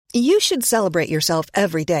You should celebrate yourself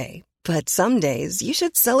every day, but some days you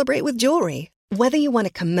should celebrate with jewelry. Whether you want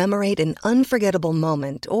to commemorate an unforgettable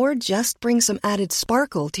moment or just bring some added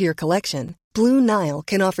sparkle to your collection, Blue Nile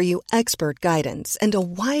can offer you expert guidance and a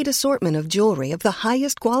wide assortment of jewelry of the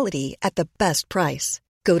highest quality at the best price.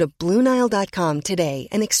 Go to BlueNile.com today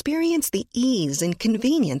and experience the ease and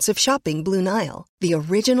convenience of shopping Blue Nile, the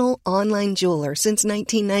original online jeweler since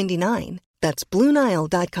 1999. That's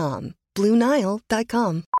BlueNile.com.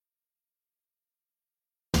 BlueNile.com.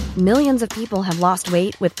 Millions of people have lost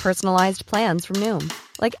weight with personalized plans from Noom.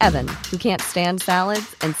 Like Evan, who can't stand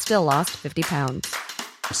salads and still lost 50 pounds.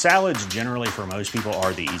 Salads generally for most people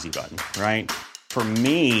are the easy button, right? For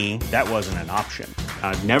me, that wasn't an option.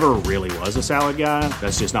 I never really was a salad guy.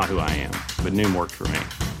 That's just not who I am. But Noom worked for me.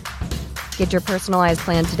 Get your personalized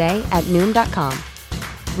plan today at Noom.com.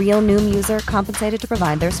 Real Noom user compensated to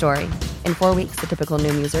provide their story. In 4 weeks, the typical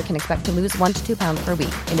Noom user can expect to lose 1 to 2 pounds per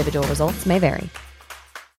week. Individual results may vary.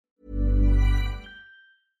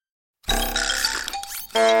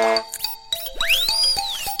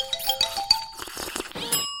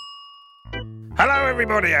 Hello,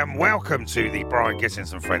 everybody, and welcome to the Brian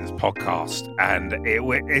Gittins and Friends podcast. And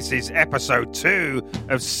this is episode 2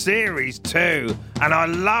 of series 2. And I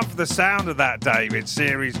love the sound of that, David.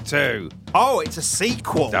 Series 2. Oh, it's a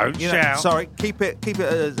sequel. Don't shout. Sorry, keep it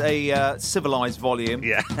as a civilized volume.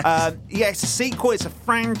 Yeah. It's a sequel. It's a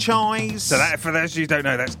franchise. So that, for those of you who don't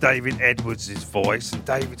know, that's David Edwards' voice. And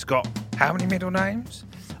David's got how many middle names?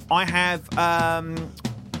 I have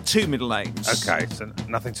 2 middle names. Okay, so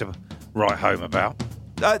nothing to write home about.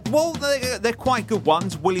 Well, they're quite good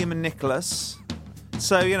ones, William and Nicholas.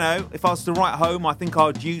 So, if I was to write home, I think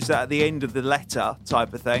I'd use that at the end of the letter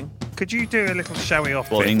type of thing. Could you do a little showy off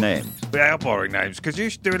boring bit? Names. We are boring names. Could you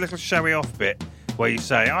do a little showy off bit where you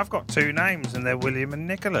say, I've got 2 names and they're William and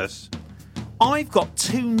Nicholas? I've got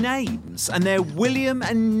 2 names and they're William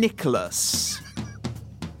and Nicholas.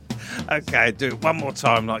 Okay, do it one more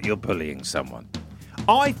time like you're bullying someone.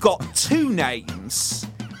 I've got 2 names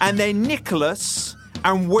and they're Nicholas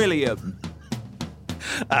and William.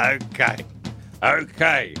 Okay.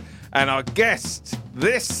 And our guest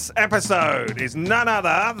this episode is none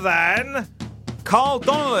other than Carl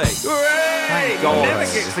Donnelly. Hooray! God. Never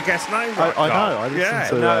gets the guest name right. I know. I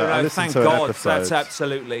listened to I listened thank to an God. episode. That's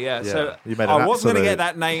absolutely, yeah. So you made I wasn't going to get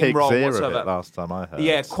that name pig's wrong ear of whatsoever. it last time I heard.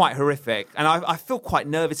 Yeah, quite horrific. And I feel quite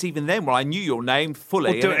nervous even then when I knew your name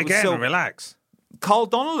fully. Well, do and it was again still and relax. Carl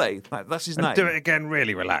Donnelly. That's his name. And do it again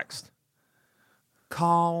really relaxed.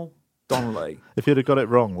 Carl Donnelly. If you'd have got it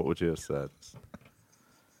wrong, what would you have said?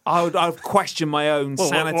 I've questioned my own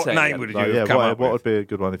sanity. What name would you Like, have come up what with? would be a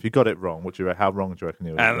good one? If you got it wrong, how wrong do you reckon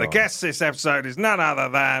you would have And the gone? guest this episode is none other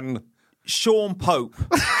than Sean Pope.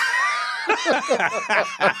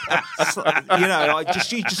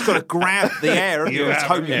 You just got to grab the air and You just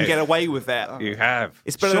have, hope you yeah. can get away with that. you have.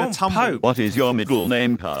 It's better than a Sean tumble. Pope. What is your middle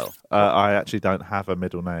name, Carl? I actually don't have a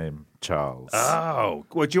middle name, Charles. Oh,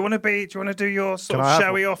 well, do you want to do your sort Can of I have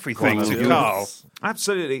showy-offy one thing of to yours? Carl?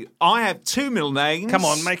 Absolutely. I have 2 middle names. Come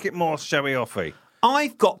on, make it more showy-offy.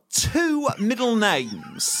 I've got 2 middle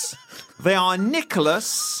names. They are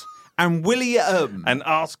Nicholas and William. And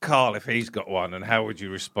ask Carl if he's got one, and how would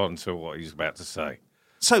you respond to what he's about to say?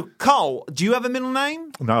 So, Carl, do you have a middle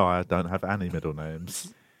name? No, I don't have any middle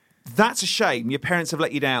names. That's a shame. Your parents have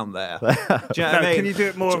let you down there. Do you know what I mean? Can you do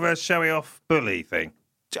it more of a showy-off bully thing?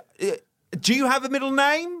 Do you have a middle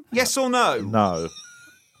name? Yes or no? No.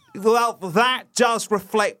 Well, that does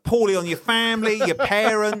reflect poorly on your family, your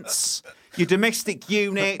parents, your domestic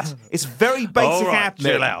unit. It's very basic All right, admin.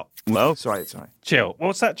 chill out. Well, Sorry. Chill.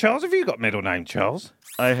 What's that, Charles? Have you got middle name, Charles?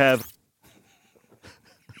 I have.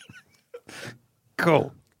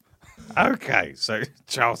 Cool. Okay, so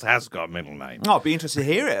Charles has got a middle name. Oh, I'd be interested to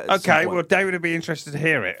hear it. at some Okay, point. well, David would be interested to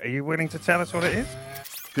hear it. Are you willing to tell us what it is?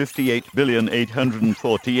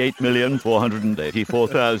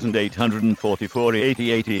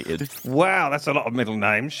 58,848,484,844.80. Wow, that's a lot of middle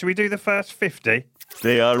names. Should we do the first 50?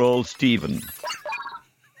 They are all Stephen.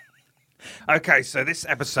 Okay, so this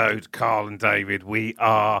episode, Carl and David,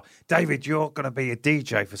 David, you're going to be a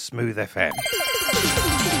DJ for Smooth FM.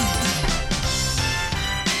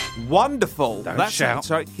 Wonderful. Don't That's shout.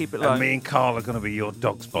 Sorry, keep it low. And me and Carl are going to be your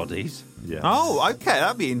dog's bodies. Yeah. Oh, okay.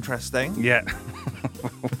 That'd be interesting. Yeah.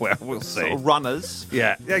 Well, we'll see. Sort of runners.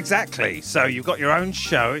 Yeah, exactly. So you've got your own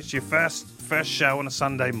show. It's your first show on a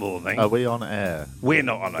Sunday morning. Are we on air? We're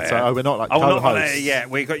not on air. So, we're not like we're not on co-hosts? air yet.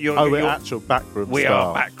 We got your. We're your actual backroom We staff.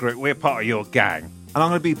 are back group. We're part of your gang. And I'm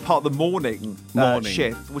going to be part of the morning Morning.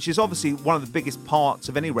 shift, which is obviously one of the biggest parts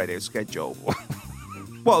of any radio schedule.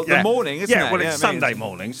 Well, the morning, isn't it? Yeah, well, it's I mean, Sunday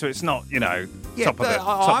morning, so it's not, top of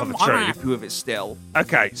I'm the tree. happy with it still.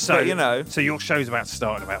 Okay, so But, so your show's about to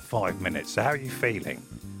start in about 5 minutes. So how are you feeling?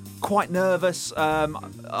 Quite nervous.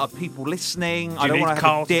 Are people listening? Do you need want to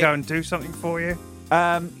Carl to go and do something for you?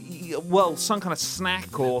 Well, some kind of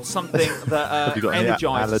snack or something that Have you got any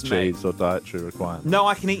energises me. allergies or dietary requirements? No,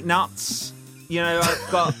 I can eat nuts. I've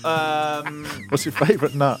got. What's your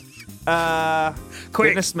favourite nut? Quick.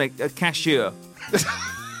 Goodness me, a cashew.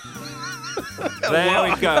 There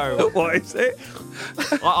we go. What is it?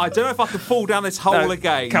 I don't know if I can fall down this hole No,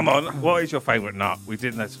 again. Come on, what is your favourite nut? We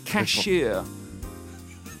did this. Cashew.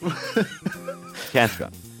 Cashew.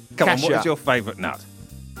 Come on, what Cashew. is your favourite nut?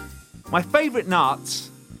 My favourite nut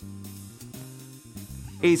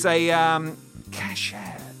is a cashew.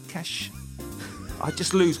 I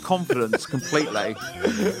just lose confidence completely.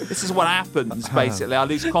 This is what happens, basically. I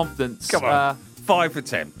lose confidence. Come on, 5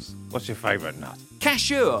 attempts. What's your favourite nut?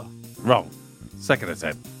 Cashew. Wrong. Second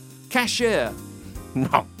attempt. Cashew.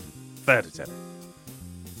 Wrong. Third attempt.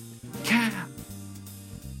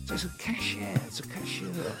 So it's a cashew. It's a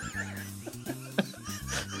cashew.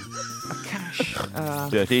 A cash.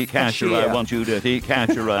 Dirty cashew, I want you dirty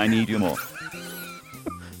cashew, I need you more.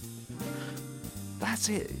 That's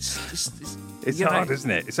it. It's you know, hard,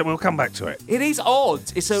 isn't it? So we'll come back to it. It is odd.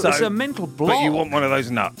 It's a mental block. But you want one of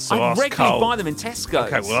those nuts, so I ask regularly Cole. buy them in Tesco.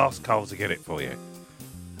 Okay, we'll ask Cole to get it for you.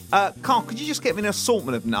 Carl, could you just get me an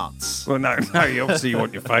assortment of nuts? Well, no, you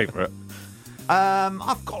want your favourite.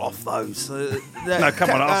 I've got off those. No,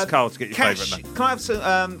 come on, ask Carl to get your favourite nut. Can I have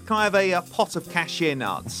some? Can I have a pot of cashew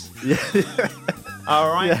nuts? Yeah.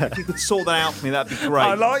 All right. Yeah. If you could sort that out for me, that'd be great.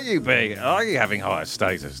 I like you having higher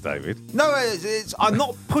status, David. No, I'm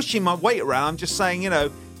not pushing my weight around. I'm just saying,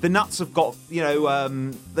 the nuts have got,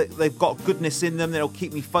 they've got goodness in them. They'll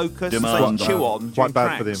keep me focused. Demand. So I chew on. Quite during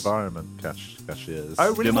bad for the tracks. environment, cashews.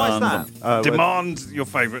 Oh, really? Why is Demand that? Demand your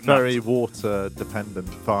favourite nut. Very water-dependent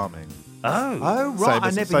farming. Oh, right.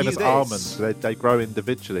 I never same knew as this. almonds. They grow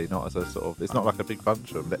individually, not as a sort of. It's not like a big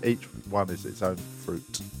bunch of them. Each one is its own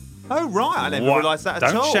fruit. Oh, right. I never What? realised that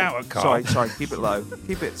at Don't all. shout at Carl. Sorry. Keep it low.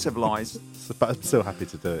 Keep it civilised. But I'm still happy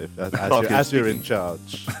to do it Fucking as you're in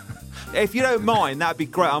charge. If you don't mind, that'd be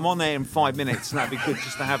great. I'm on there in 5 minutes, and that'd be good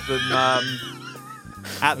just to have them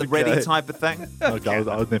at the ready Okay. type of thing. Okay,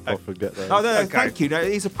 I'll nip off and get those. Oh, no, Okay. thank you. No,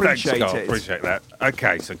 he's Thanks, appreciated. Carl. Appreciate that.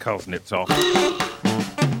 Okay, so Carl's nipped off.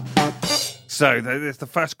 So there's the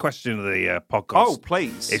first question of the podcast. Oh,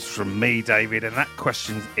 please. It's from me, David, and that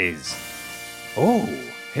question is... Oh,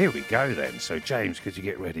 here we go then. So, James, could you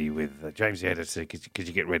get ready with... James, the editor, could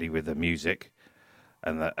you get ready with the music?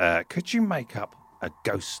 And could you make up a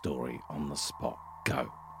ghost story on the spot?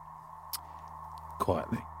 Go.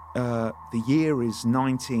 Quietly. The year is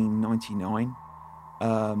 1999,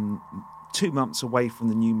 2 months away from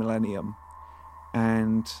the new millennium,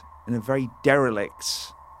 and in a very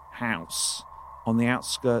derelict house on the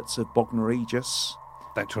outskirts of Bognor Regis.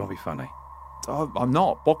 Don't try and be funny. Oh, I'm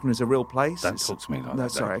not. Bognor's a real place. Don't talk to me like no,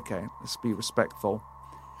 that, sorry, Dave. okay. Let's be respectful.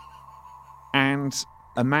 And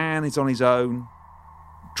a man is on his own,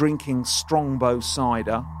 drinking Strongbow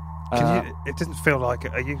cider. It doesn't feel like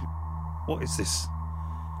it. Are you... What is this?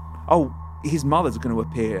 Oh, his mother's going to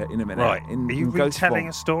appear in a minute. Right. In, Are you in ghost retelling form.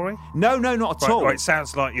 a story? No, not at all. Right, it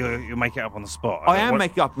sounds like you're making it up on the spot. I am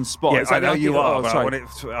making up on the spot. Yeah, Is I that know the you idea? are, Oh, but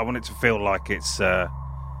sorry. I want it to feel like it's a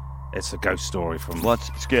ghost story from...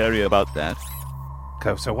 What's scary about that?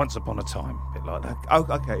 Okay, so once upon a time, a bit like that. Oh,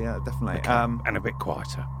 okay, yeah, definitely. Okay, and a bit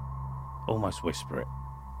quieter. Almost whisper it.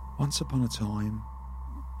 Once upon a time,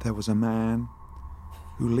 there was a man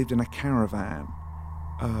who lived in a caravan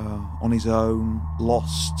on his own,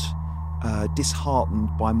 lost, disheartened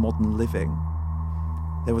by modern living.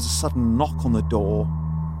 There was a sudden knock on the door,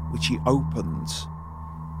 which he opened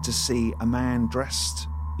to see a man dressed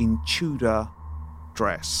in Tudor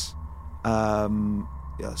dress, a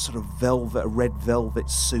sort of red velvet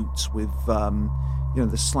suit with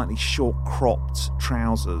the slightly short cropped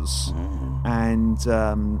trousers and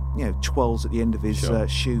twirls at the end of his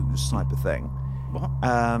shoes type of thing. What?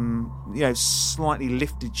 Slightly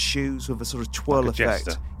lifted shoes with a sort of twirl Like a effect.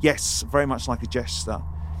 jester. Yes, very much like a jester.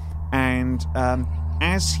 And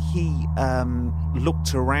as he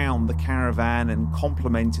looked around the caravan and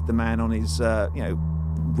complimented the man on his,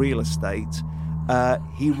 real estate,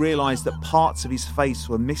 he realised that parts of his face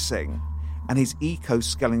were missing, and his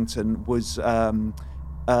eco-skeleton was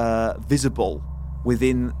visible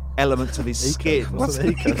within elements of his skin. What's an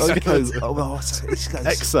exoskeleton? Exoskeleton.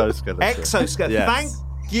 Exoskeleton. Exoskeleton. Yes.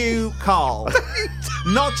 Thank you, Carl.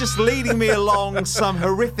 Not just leading me along some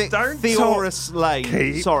horrific Theorus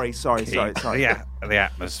lane. Sorry. The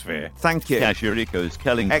atmosphere. Thank you. Cashier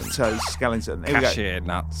Skellington. Exoskeleton. Here we go. Cashier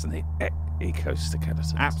nuts and the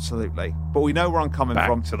eco-skeletons. Absolutely. But we know where I'm coming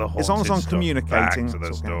from. To the as long as I'm communicating. Back to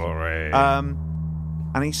the story.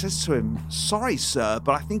 And he says to him, sorry, sir,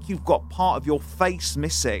 but I think you've got part of your face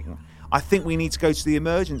missing. I think we need to go to the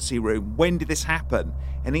emergency room. When did this happen?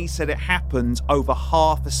 And he said it happened over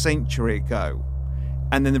half a century ago.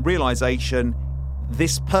 And then the realisation,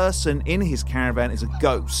 this person in his caravan is a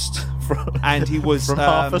ghost. And he was... From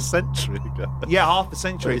half a century ago. Yeah, half a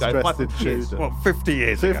century He's ago. dressed in years. Tudor. What, 50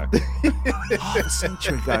 years ago? Half a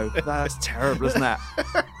century ago. That's terrible, isn't that?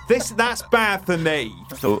 That's bad for me.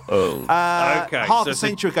 So old. Okay. Half so a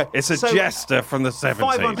century ago. It's a jester from the 70s.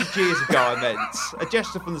 500 years ago, I meant. A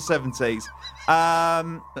jester from the 70s.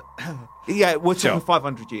 Yeah, we're talking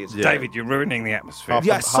 500 years. Yeah. David, you're ruining the atmosphere.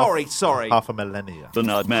 Sorry. Half a millennia.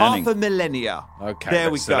 Bernard Manning. Half a millennia. Okay.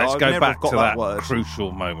 There we go. Let's go back to that word.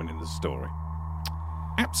 crucial moment in the story.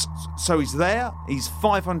 So he's there. He's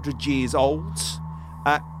 500 years old.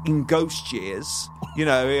 In ghost years. You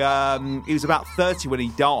know, he was about 30 when he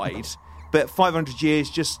died. But 500 years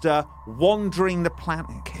just wandering the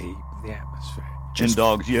planet. Keep the atmosphere. In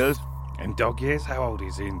dog's years. In dog years? How old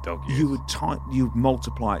is he in dog years? You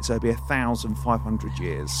multiply it, so it'd be 1,500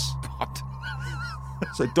 years. God.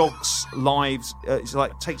 So dogs' lives, it's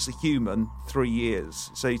like takes a human 3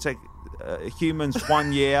 years. So you take a human's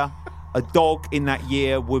 1 year. A dog in that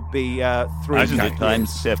year would be 3 Isn't it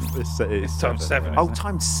times 7? It's times 7. Oh,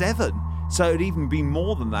 times 7. So it'd even be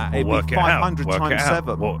more than that. It'd work be it out. 500 Work times it out.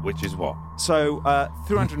 7. Which is what? So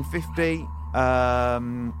 350.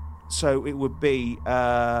 So it would be.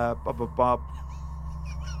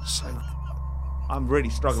 So I'm really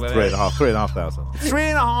struggling. 3,500.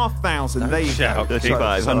 3,500. There you go.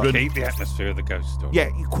 3,500. Keep the atmosphere of the ghost story. Yeah,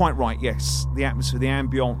 you're quite right. Yes, the atmosphere, the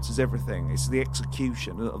ambience is everything. It's the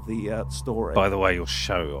execution of the story. By the way, your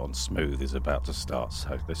show on Smooth is about to start,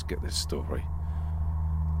 so let's get this story.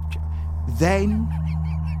 Then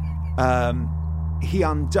he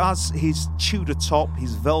undoes his Tudor top,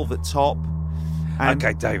 his velvet top. And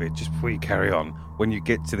okay, David, just before you carry on, when you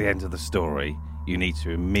get to the end of the story, you need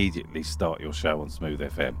to immediately start your show on Smooth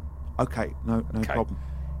FM. Okay, no problem.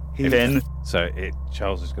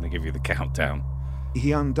 Charles is going to give you the countdown.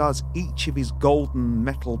 He undoes each of his golden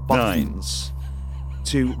metal buttons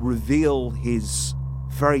to reveal his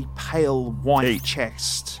very pale white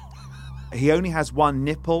chest. He only has one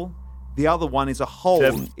nipple. The other one is a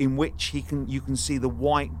hole in which you can see the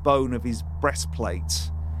white bone of his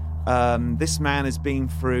breastplate. This man has been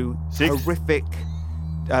through horrific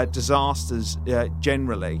disasters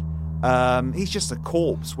generally. He's just a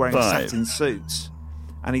corpse wearing a satin suit.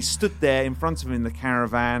 And he stood there in front of him in the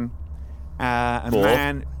caravan. A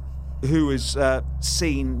man who has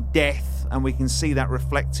seen death, and we can see that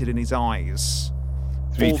reflected in his eyes.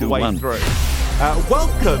 3, all 2, the way 1. through.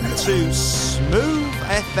 Welcome to Smooth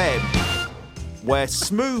FM, where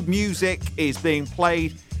smooth music is being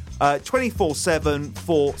played 24/7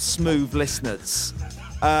 for smooth listeners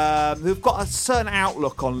who've got a certain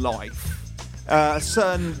outlook on life, a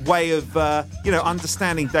certain way of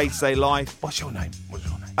understanding day-to-day life. What's your name?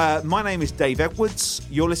 My name is Dave Edwards.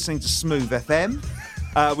 You're listening to Smooth FM.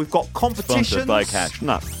 We've got competitions. Sponsored by Cash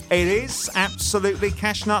Nuts. It is, absolutely.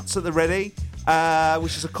 Cash Nuts at the ready,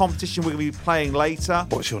 which is a competition we're going to be playing later.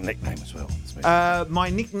 What's your nickname as well? My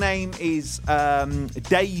nickname is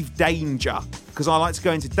Dave Danger, because I like to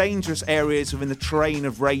go into dangerous areas within the terrain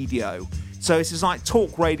of radio. So this is like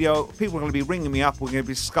talk radio. People are going to be ringing me up. We're going to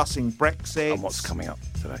be discussing Brexit. And what's coming up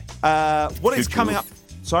today? What is coming up?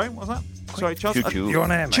 Sorry, what's that? Sorry, Charles. Choo-choo. You're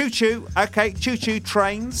on air, mate. Choo-choo. Okay, choo-choo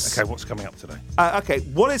trains. Okay, what's coming up today? Okay,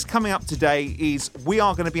 what is coming up today is we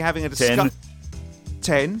are going to be having a discussion.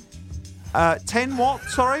 10. 10 what?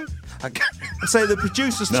 Sorry? Okay. So the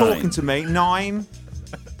producer's 9. talking to me. 9,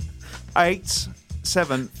 8,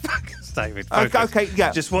 7. David, focus. Okay,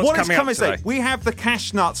 yeah. Just what's what is coming coming up today? We have the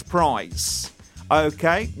Cash Nuts prize,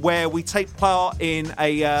 okay, where we take part in It's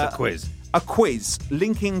a quiz. A quiz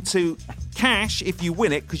linking to cash if you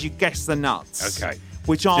win it because you guess the nuts. Okay.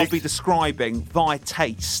 Which I'll 6. be describing via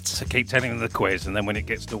taste. So keep telling them the quiz, and then when it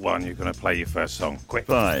gets to 1, you're going to play your first song. Quick.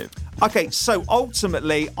 5. Okay, so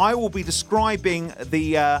ultimately, I will be describing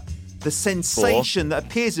the sensation that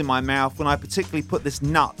appears in my mouth when I particularly put this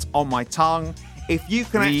nut on my tongue. If you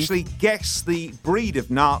can 3. actually guess the breed of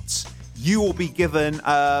nuts, you will be given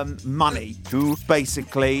money. 2.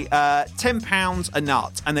 Basically, £10 a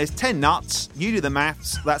nut, and there's 10 nuts. You do the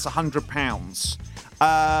maths. That's £100.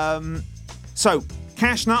 So,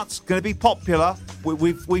 Cash Nuts going to be popular.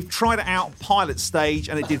 We've tried it out pilot stage,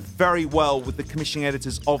 and it did very well with the commissioning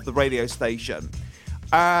editors of the radio station.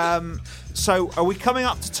 So, are we coming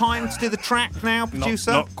up to time to do the track now, producer?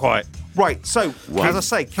 Not quite. Right. So, as I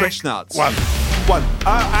say, Cash Nuts. One.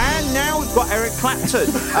 And now we've got Eric Clapton.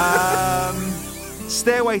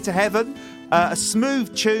 Stairway to Heaven. A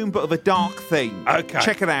smooth tune, but of a dark theme. Okay.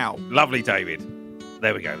 Check it out. Lovely, David.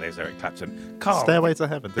 There we go. There's Eric Clapton. Carl. Stairway to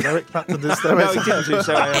Heaven. Did Eric Clapton do Stairway No, to he didn't do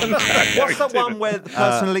Stairway to Heaven. What's the one where the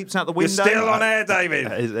person leaps out the We're window? still on air, David.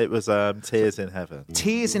 It was Tears in Heaven.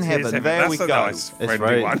 Tears in Heaven. There That's we a go. nice,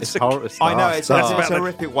 friendly one. It's horrible. I know, it's That's a about the-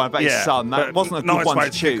 horrific one about his Yeah, son. That but wasn't a good nice one way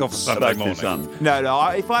to to kick off a choose. Sunday Back to morning. son. No.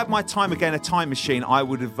 If I had my time again, a time machine, I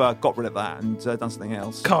would have got rid of that and done something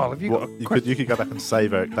else. Carl, have you got a You question? could go back and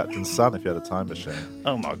save Eric Clapton's son if you had a time machine.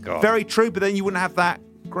 Oh, my God. Very true, but then you wouldn't have that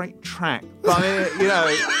great track. But I mean, you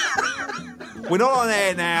know, we're not on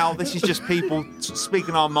air now. This is just people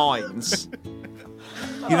speaking our minds.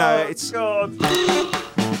 You know, it's. God.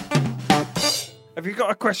 Have you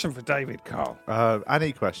got a question for David, Carl?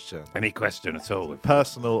 Any question? Any question at all?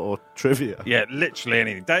 Personal or trivia? Yeah, literally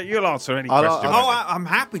anything. Dave, you'll answer any I'll- question. I'm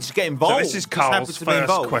happy to get involved. So this is Just happy Carl's to be first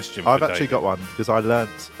involved. question I've for actually David. got one because I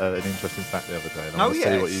learnt an interesting fact the other day. And I Oh, want to see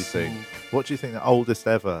yes. what you think. What do you think the oldest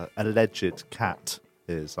ever alleged cat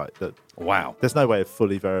is? Like that. Wow. There's no way of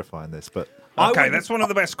fully verifying this, but Okay, that's one of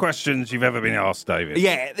the best questions you've ever been asked, David.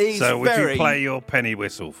 Yeah, it's So would very. you play your penny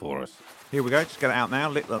whistle for us? Here we go. Just get it out now.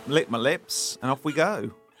 Lick my lips, and off we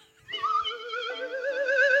go.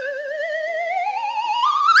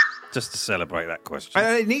 Just to celebrate that question.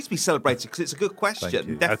 And it needs to be celebrated because it's a good question. Thank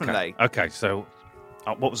you. Definitely. Okay, so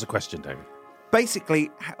what was the question, David? Basically,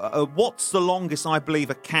 what's the longest I believe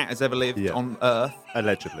a cat has ever lived Yeah. on Earth?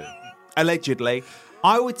 allegedly. Allegedly,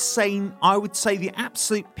 I would say the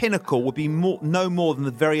absolute pinnacle would be no more than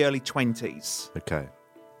the very early 20s. Okay.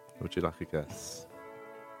 Would you like a guess?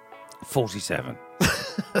 47.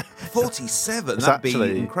 47. It's That'd be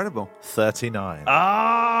actually- incredible. 39.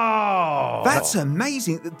 Oh! That's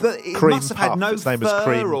amazing. But it Cream must have had Puff. no Its name is fur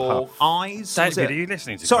Cream or Puff. eyes. was David, it? are you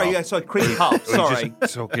listening to Sorry, Carl? yeah, sorry, Cream Puff. Or are you Sorry.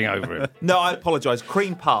 just talking over him. No, I apologise.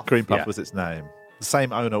 Cream Puff. Cream Puff Yeah. was its name. The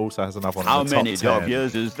same owner also has another one. How in the many top 10. dog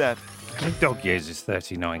years is that? How many dog years is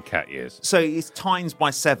 39 cat years? So it's times by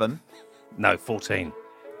 7. No, 14.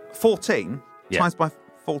 14 Yeah. times by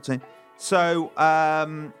 14. So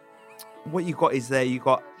what you got is you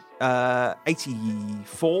got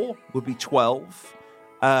 84 would be 12.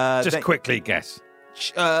 Just then- quickly guess.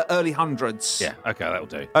 early hundreds. Yeah, okay, that'll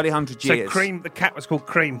do. Early 100 So years. the cat was called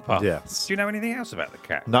Cream Puff. Yes. Do you know anything else about the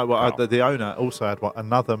cat? No, well, Carl? the owner also had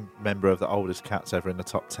another member of the oldest cats ever in the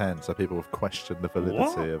top 10, so people have questioned the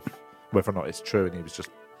validity of whether or not it's true, and he was just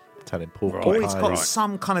telling pork Right. Or pies. it's got Right.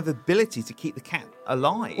 some kind of ability to keep the cat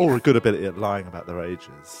alive. Or a good ability at lying about their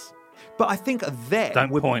ages. But I think a vet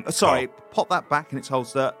Don't would... point, Sorry, pop that back in its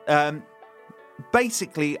holster.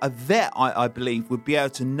 Basically, a vet, I believe, would be able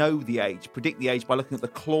to know the age, predict the age by looking at the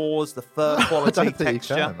claws, the fur I quality, don't think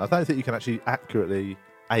texture. you can. I don't think you can actually accurately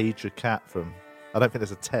age a cat from... I don't think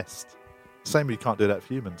there's a test. Same way you can't do that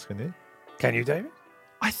for humans, can you? Can you, David?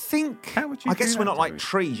 I think... How would you I guess do we're that, not like David?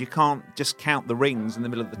 trees. You can't just count the rings in the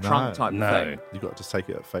middle of the trunk type No. of thing. You've got to just take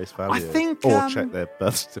it at face value. think, Or check their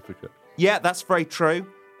birth certificate. Yeah, that's very true.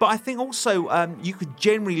 But I think also you could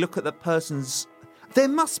generally look at the person's... There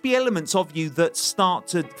must be elements of you that start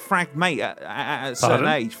to fragment at a certain Pardon?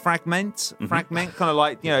 age. Fragment, kind of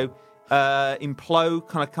like, implode,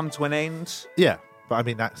 kind of come to an end. Yeah, but I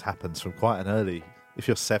mean, that happens from quite an early... If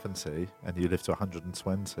you're 70 and you live to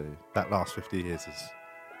 120, that last 50 years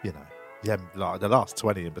is, like the last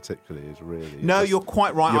 20 in particular is really... No, you're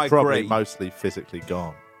quite right, You're I probably agree. mostly physically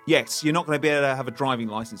gone. Yes, you're not going to be able to have a driving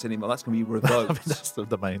licence anymore. That's going to be I revoked. mean, that's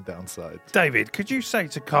the main downside. David, could you say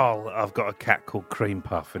to Carl, I've got a cat called Cream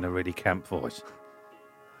Puff in a really camp voice?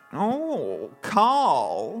 Oh,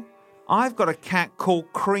 Carl, I've got a cat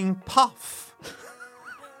called Cream Puff.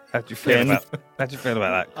 How do you feel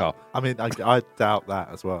about that, Carl? I mean, I doubt that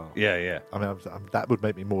as well. Yeah, yeah, I mean, that would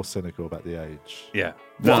make me more cynical about the age. yeah.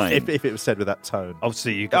 Nine. If it was said with that tone.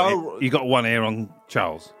 Obviously, you got one ear on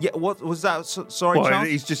Charles. Yeah, what was that? Sorry, Well, Charles?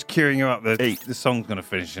 he's just queuing you up. The Eight. song's going to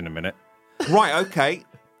finish in a minute. Right, okay.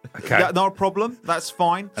 Okay. Yeah, not a problem. That's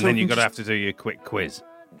fine. And then you've got to have to do your quick quiz.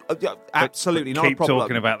 Absolutely, But not a keep problem.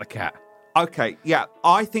 talking about the cat. Okay, yeah.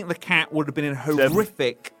 I think the cat would have been in a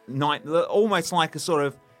horrific night, almost like a sort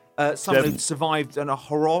of someone who survived a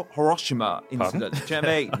Hiroshima incident. Do you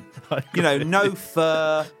know what I mean? No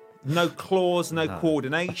fur, no claws, no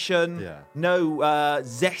coordination, Yeah. no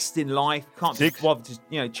zest in life. Can't be Six. bothered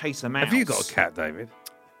to chase a mouse. Have you got a cat, David?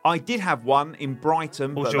 I did have one in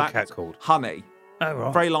Brighton. What's but your that- cat called? Honey. Oh,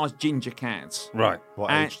 right. Very large ginger cat. Right.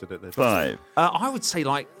 What And- age did it live? 5, I would say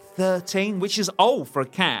like 13, which is old for a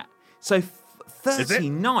cat. So it?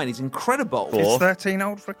 39 is incredible. Four. Is 13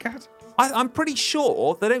 old for a cat? I'm pretty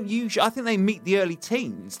sure they don't usually. I think they meet the early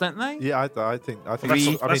teens, don't they? Yeah, I think. that's what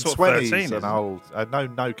 20s 13 is, and old.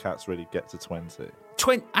 No cats really get to 20.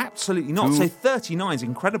 Absolutely not. So 39 is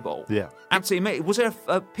incredible. Yeah. Absolutely. Mate. Was there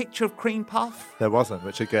a picture of Cream Puff? There wasn't,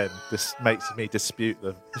 which again, this makes me dispute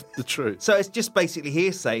the truth. So it's just basically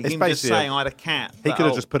hearsay. It's Him just basically saying I had a cat. He that could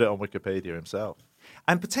have old. just put it on Wikipedia himself.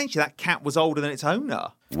 And potentially that cat was older than its owner.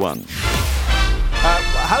 1.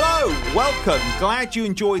 Hello, welcome. Glad you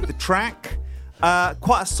enjoyed the track.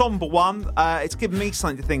 Quite a somber one. It's given me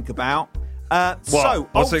something to think about. So,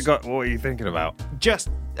 What's it got? What are you thinking about? Just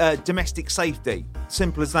domestic safety.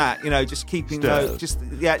 Simple as that. Just keeping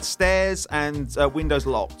Stairs. Stairs and windows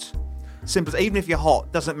locked. Simple as, even if you're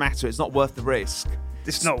hot, doesn't matter. It's not worth the risk.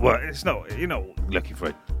 It's not work. It's not. You're not looking for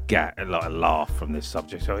a laugh from this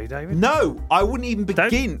subject, are you, David? No, I wouldn't even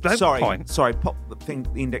begin. Don't Sorry, point. pop the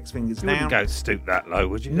index fingers You down. wouldn't go stoop that low,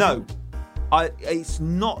 would you? No, it's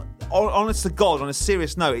not. Honest to God, on a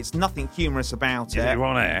serious note, it's nothing humorous about it. You're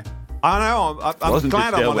on air. I know. I'm Wasn't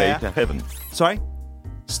glad it I'm on Stairway air. to Heaven? Sorry,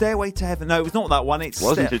 Stairway to Heaven. No, it was not that one. It's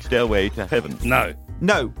Wasn't it Stairway to Heaven? No.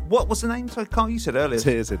 No. What was the name? Sorry, Carl, you said earlier.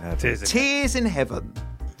 Tears in heaven. Tears in Heaven.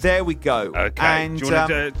 There we go. Okay. And, Do you want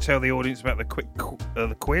to tell the audience about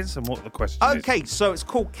the quiz and what the question is? okay, so it's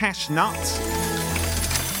called Cash Nut.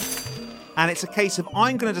 And it's a case of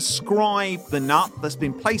I'm going to describe the nut that's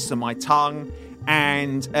been placed on my tongue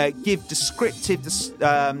and give descriptive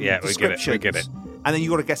descriptions. we get it. And then you've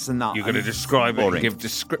got to guess the nut. You're going to describe it and Boring. give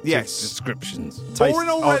descriptive Yes. descriptions. Boring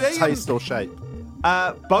already? Taste or shape.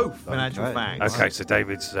 Both, in actual Okay. fact. Okay, so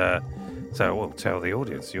David's. So we'll tell the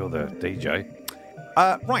audience you're the DJ.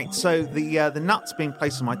 Right, so the nut's being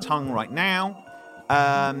placed on my tongue right now.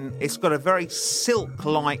 It's got a very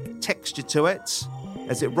silk-like texture to it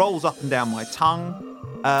as it rolls up and down my tongue.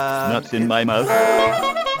 Nuts in my mouth.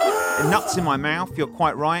 Nuts in my mouth, you're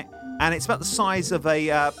quite right. And it's about the size of a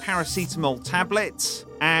paracetamol tablet.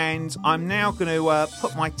 And I'm now going to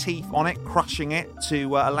put my teeth on it, crushing it to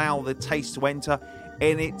allow the taste to enter.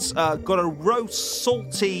 And it's got a roast,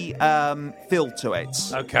 salty feel to it.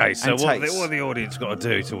 Okay, so And what taste. have the audience got to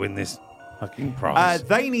do to win this fucking prize?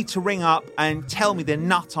 They need to ring up and tell me the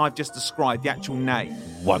nut I've just described, the actual name.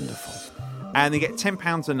 Wonderful. And they get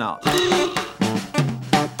 £10 a nut.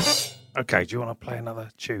 Okay, do you want to play another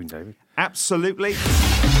tune, David? Absolutely.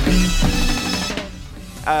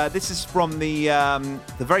 This is from the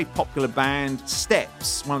very popular band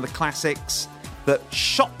Steps, one of the classics that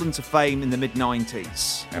shot them to fame in the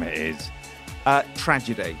mid-90s. And it is.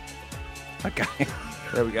 Tragedy. Okay.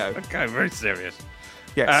 There we go. Okay, very serious.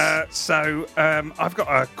 Yes. So I've got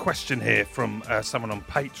a question here from someone on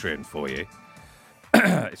Patreon for you.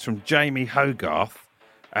 It's from Jamie Hogarth.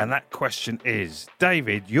 And that question is,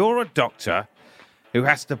 David, you're a doctor who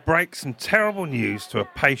has to break some terrible news to a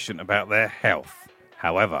patient about their health.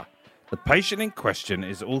 However, the patient in question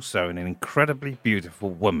is also an incredibly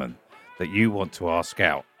beautiful woman that you want to ask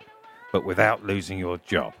out, but without losing your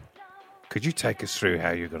job. Could you take us through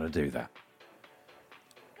how you're going to do that?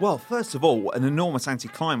 Well, first of all, an enormous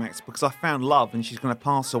anticlimax because I found love and she's going to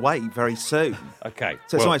pass away very soon. Okay.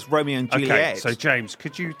 So it's almost Romeo and Juliet. Okay, so James,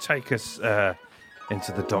 could you take us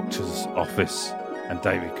into the doctor's office? And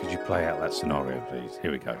David, could you play out that scenario, please?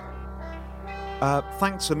 Here we go.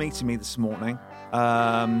 Thanks for meeting me this morning.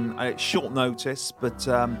 It's short notice, but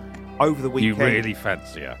over the weekend... You really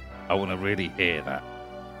fancy her. I want to really hear that.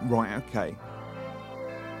 Right, okay.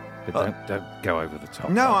 But don't go over the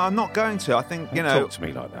top. No, I'm not going to. I think, Don't talk to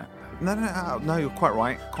me like that. No, you're quite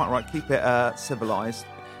right. Quite right. Keep it civilised.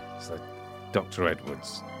 So, Dr.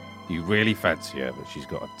 Edwards, you really fancy her, but she's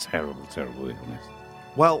got a terrible, terrible illness.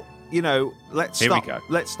 Well, let's Here we start. go.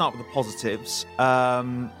 Let's start with the positives.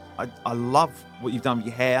 I love what you've done with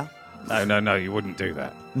your hair. No, you wouldn't do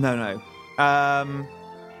that. No.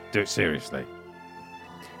 Do it seriously.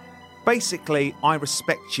 Basically, I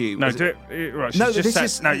respect you. No, as do a- it. Right, she's No, just this sat,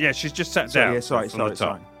 is- No, yeah, she's just sat Sorry, down. yeah, sorry. from the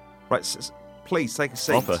top. Right, please take a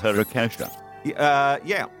seat. Offer her a casher.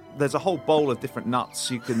 Yeah, there's a whole bowl of different nuts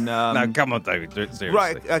you can. No, come on, David, do it seriously.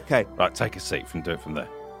 Right, okay. Right, take a seat and do it from there.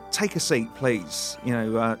 Take a seat, please.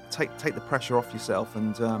 Take the pressure off yourself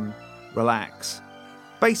and relax.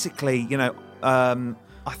 Basically, I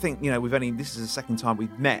think this is the second time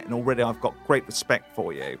we've met, and already I've got great respect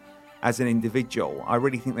for you as an individual. I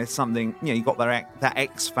really think there's something. You got that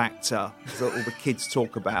X factor that all the kids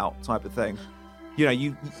talk about, type of thing.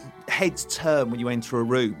 You heads turn when you enter a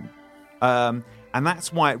room, and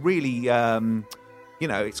that's why it really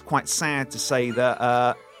it's quite sad to say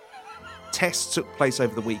that tests took place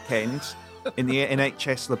over the weekend in the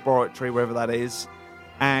NHS laboratory, wherever that is.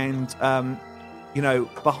 And,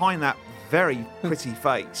 behind that very pretty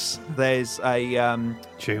face, there's a...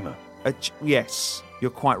 tumour. Yes, you're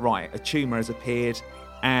quite right. A tumour has appeared.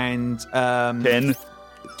 And... 10.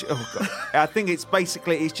 Oh God. I think it's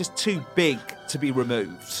just too big to be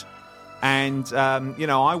removed. And,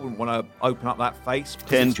 I wouldn't want to open up that face.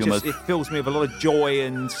 Because it fills me with a lot of joy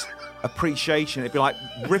and appreciation. It'd be like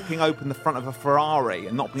ripping open the front of a Ferrari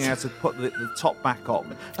and not being able to put the top back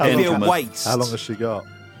on. It'd be a waste. How long has she got?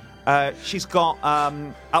 She's got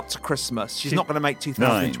up to Christmas. She's not going to make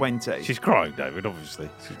 2020. She's crying, David, obviously.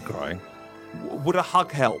 She's crying. Would a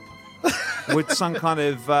hug help? Would some kind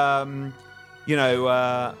of... a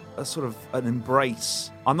sort of an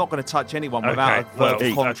embrace. I'm not going to touch anyone without a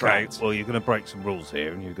verbal contract. Okay, well, you're going to break some rules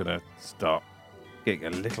here, and you're going to start getting a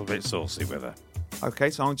little bit saucy with her.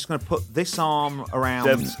 Okay, so I'm just going to put this arm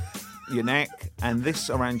around your neck and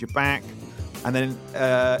this around your back, and then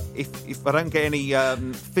if I don't get any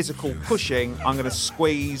physical pushing, I'm going to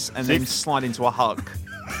squeeze and then slide into a hug.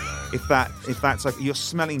 If that's okay. You're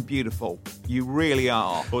smelling beautiful. You really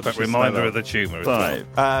are. What's that reminder of the tumour?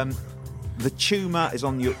 5. The tumour is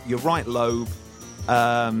on your right lobe.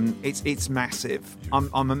 It's massive.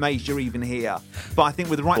 I'm amazed you're even here. But I think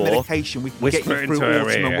with the right 4. medication, we can get you through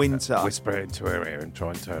autumn and winter. Whisper it into her ear and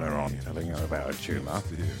try and turn her on, telling her about her tumour.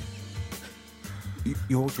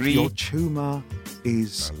 Your tumour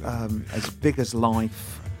is as big as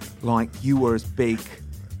life, like you were as big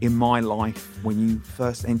in my life when you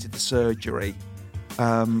first entered the surgery.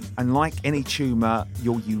 And like any tumour,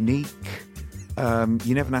 you're unique.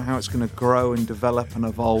 You never know how it's going to grow and develop and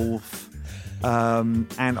evolve. And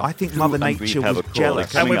I think Mother Nature was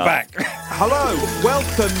jealous. And we're back. Hello,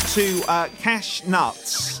 welcome to Cash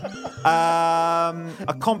Nuts,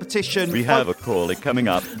 a competition. We have a caller coming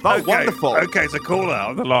up. Oh, Okay, wonderful. Okay, it's a caller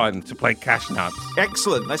on the line to play Cash Nuts.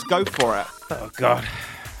 Excellent, let's go for it. Oh, God.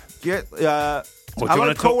 Yeah, Well, do you hello,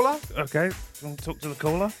 wanna caller. Okay, do you want to talk to the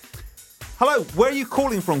caller? Hello, where are you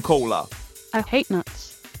calling from, caller? I hate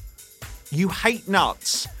nuts. You hate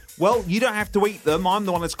nuts. Well, you don't have to eat them. I'm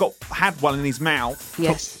the one that's had one in his mouth.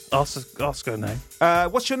 Yes. Ask her name.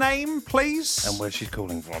 What's your name, please? And where she's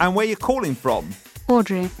calling from. And where you're calling from?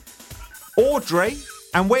 Audrey. Audrey?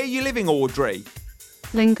 And where are you living, Audrey?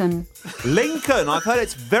 Lincoln. Lincoln. I've heard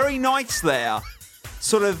it's very nice there.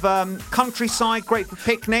 Sort of countryside, great for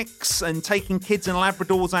picnics and taking kids and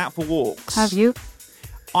Labradors out for walks. Have you?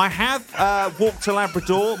 I have walked a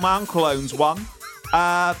Labrador. My uncle owns one.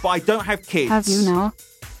 But I don't have kids. Have you now?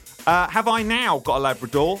 Have I now got a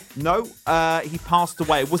Labrador? No. He passed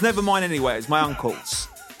away. It was never mine anyway. It's my uncle's.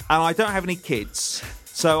 And I don't have any kids.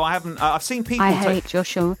 So I haven't... I've seen people... I hate your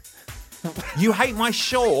show. You hate my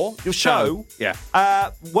show? Your show? Yeah.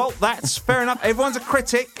 Well, that's fair enough. Everyone's a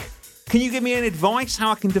critic. Can you give me any advice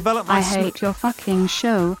how I can develop my... I hate your fucking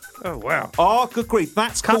show. Oh, wow. Oh, good grief.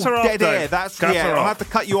 That's Cut called her off, dead air. Dave. That's... Cut her I'll off. have to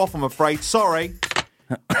cut you off, I'm afraid. Sorry.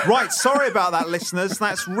 Right, sorry about that, listeners.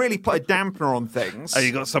 That's really put a dampener on things. Oh,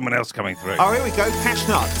 you got someone else coming through. Oh, here we go. Cash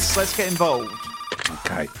Nuts. Let's get involved.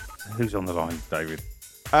 Okay. Who's on the line, David?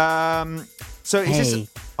 So is Hey. this...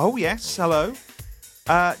 Oh, yes. Hello.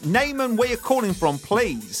 Name and where you're calling from,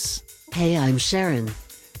 please. Hey, I'm Sharon.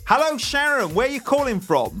 Hello, Sharon. Where are you calling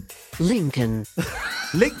from? Lincoln.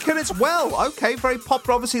 Lincoln as well. Okay, very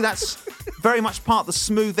popular. Obviously, that's very much part of the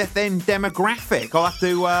Smooth FM demographic. I'll have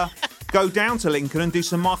to go down to Lincoln and do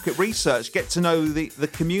some market research, get to know the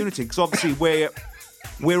community, because obviously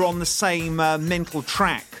we're on the same mental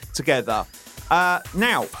track together.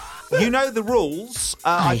 Now, you know the rules.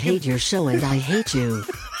 I hate your show and I hate you.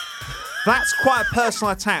 That's quite a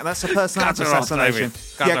personal attack. That's a personality Cut her off, assassination.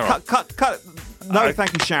 David. Cut her off. Cut. No,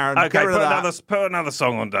 thank you, Sharon. Okay, Get rid of that. put another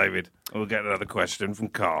song on, David. We'll get another question from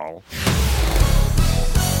Carl.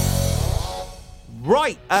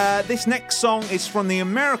 Right, this next song is from the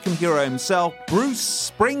American hero himself,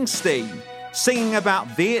 Bruce Springsteen, singing about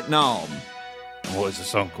Vietnam. And what is the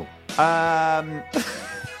song called?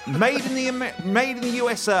 Made in the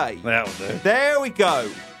USA. That'll do. There we go.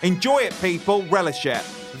 Enjoy it, people. Relish it.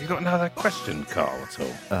 Have you got another question, Carl, at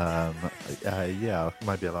all? Yeah,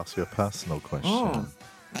 maybe I'll ask you a personal question. Oh.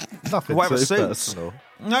 Nothing Whatever too suits. personal.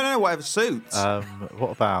 No, whatever suits.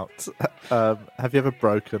 What about, have you ever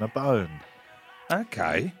broken a bone?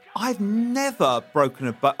 Okay. I've never broken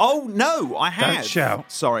a bone. Oh, no, I have. Don't shout.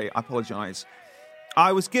 Sorry, I apologise.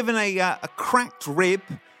 I was given a cracked rib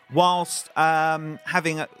whilst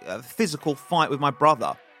having a physical fight with my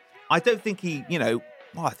brother. I don't think he, I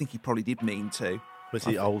think he probably did mean to. Was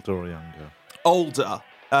he older or younger? Older.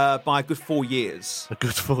 by a good 4 years. A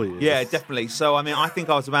good 4 years. Yeah, definitely. So, I mean, I think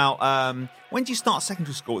I was about... when did you start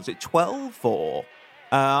secondary school? Was it 12 or...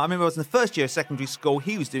 I remember I was in the first year of secondary school.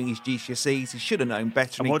 He was doing his GCSEs. He should have known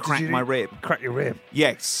better, and he cracked my rib. Crack your rib?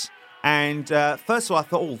 Yes. And first of all, I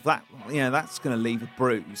thought, that's going to leave a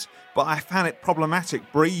bruise. But I found it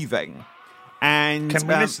problematic breathing. And can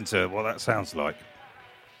we listen to what that sounds like?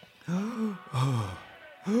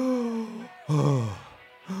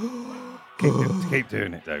 Keep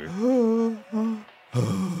doing it, David.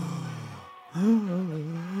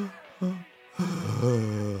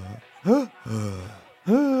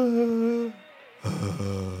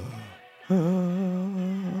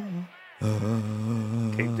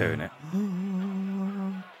 Keep doing it.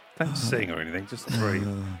 Don't sing or anything, just breathe.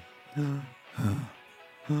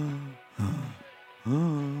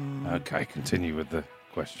 Okay, continue with the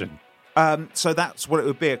question. So that's what it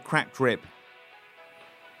would be, a cracked rib.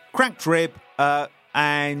 Cracked rib,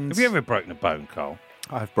 and... Have you ever broken a bone, Carl?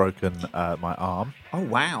 I've broken my arm. Oh,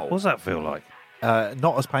 wow. What does that feel like?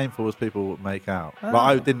 Not as painful as people make out. Like,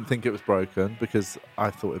 I didn't think it was broken because I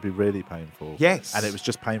thought it'd be really painful. Yes. And it was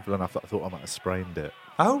just painful enough that I thought I might have sprained it.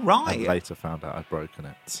 Oh, right. And later found out I'd broken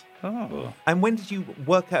it. Oh. And when did you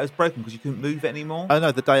work out it was broken? Because you couldn't move it anymore? Oh,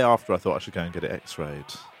 no, the day after I thought I should go and get it x-rayed.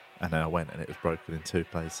 And then I went and it was broken in 2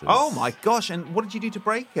 places. Oh, my gosh. And what did you do to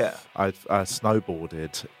break it? I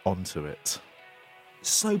snowboarded onto it.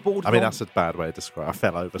 Snowboard? I mean, that's a bad way to describe it. I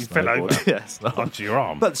fell over. You fell over? Yes. Onto your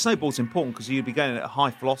arm? But snowboard's important because you'd be going at a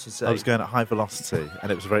high velocity. I was going at high velocity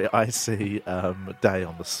and it was a very icy day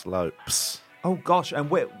on the slopes. Oh, gosh.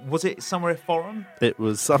 And where, was it somewhere foreign? It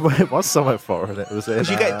was somewhere foreign. It was in... Because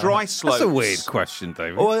you get dry slopes. That's a weird question,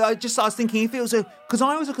 David. Or I was thinking, if it was because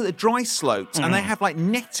I always look at the dry slopes and they have like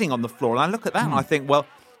netting on the floor, and I look at that and I think, well,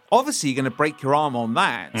 obviously you're going to break your arm on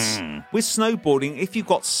that. With snowboarding, if you've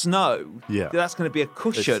got snow, that's going to be a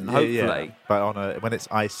cushion, hopefully. Yeah. But when it's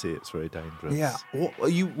icy, it's very dangerous. Yeah. Were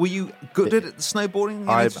you good at snowboarding?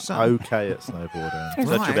 I'm okay at snowboarding.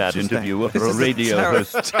 Such a bad interview for a radio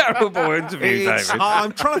host. Terrible interview, David.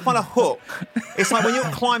 I'm trying to find a hook. It's like when you're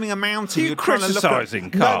climbing a mountain, you're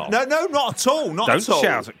criticising Carl. No, not at all. Not Don't at all.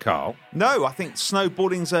 shout at Carl. No, I think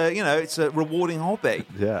snowboarding's it's a rewarding hobby.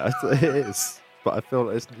 Yeah, it is. But I feel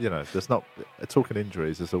there's not talking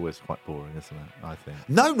injuries is always quite boring, isn't it? I think.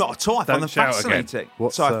 No, not at all. I find them shout fascinating. I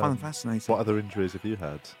find them fascinating. What other injuries have you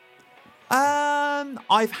had?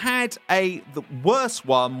 I've had the worst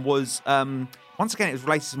one was once again it was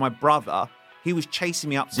related to my brother. He was chasing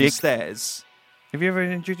me up some stairs. Have you ever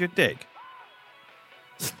injured your dick?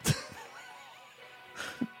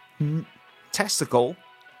 Testicle,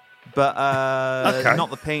 but not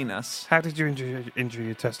the penis. How did you injure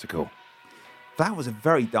your testicle? That was a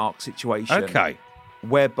very dark situation. Okay.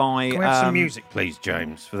 Whereby... Can we have some music, please,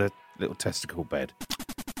 James, for the little testicle bed?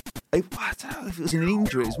 I don't know if it was an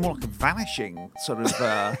injury. It was more like a vanishing sort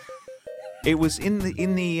of... it was in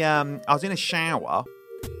the I was in a shower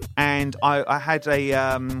and I had a...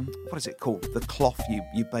 what is it called? The cloth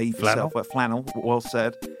you bathe yourself with. Flannel, well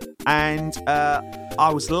said. And I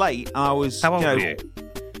was late. And I was... How old were you?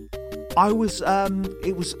 I was...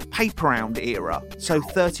 it was paper round era. So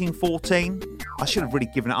 13, 14... I should have really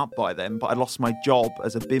given it up by then, but I lost my job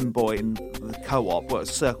as a bin boy in the co-op. Well, it was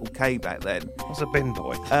Circle K back then. What's a bin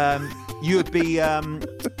boy? You would be,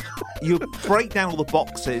 you'd break down all the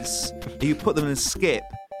boxes, you put them in a skip,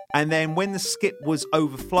 and then when the skip was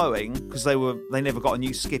overflowing, because they never got a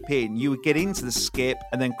new skip in, you would get into the skip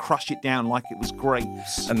and then crush it down like it was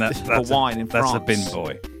grapes and for wine in France. That's a bin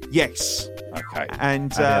boy. Yes. Okay.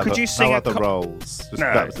 And could you sing other roles?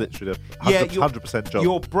 No. That was literally a 100% job.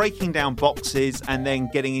 You're breaking down boxes and then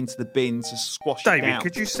getting into the bin to squash it down. David,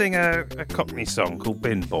 could you sing a Cockney song called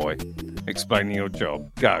Bin Boy, explaining your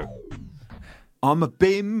job? Go. I'm a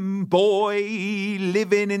bin boy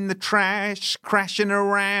living in the trash, crashing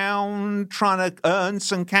around, trying to earn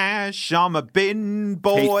some cash. I'm a bin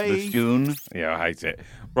boy. Hate the tune. Yeah, I hate it.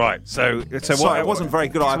 Right, so Sorry, it wasn't very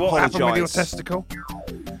good. I apologise. What happened with your testicle?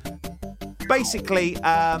 Basically,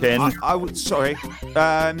 I was sorry.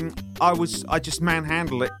 I just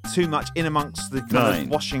manhandled it too much in amongst the kind of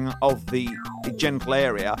washing of the genital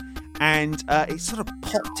area, and it sort of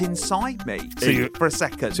popped inside me for a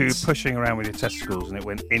second. So you were pushing around with your testicles, and it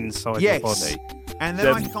went inside your body. And then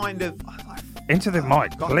I kind of into the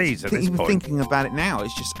mic, please. At this even point, thinking about it now,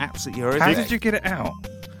 it's just absolutely horrific. How did you get it out?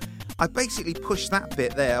 I basically pushed that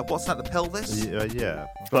bit there. What's that, the pelvis? Yeah.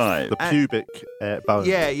 5. The pubic bone.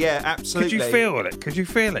 Yeah, absolutely. Could you feel it? Could you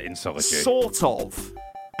feel it inside you? Sort of.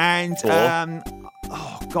 And,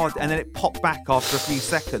 oh, God, and then it popped back after a few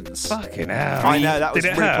seconds. Fucking hell. I know, that was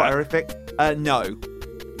Did it really hurt? quite horrific. No.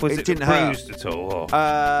 Was it it didn't hurt. bruised at all? Or?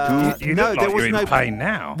 You No, look there like was you're no in pain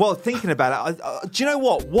now. Well, thinking about it, do you know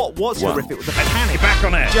what? What was horrific? The panic. You're back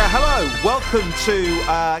on air. Hello, welcome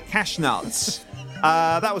to Cash Nuts.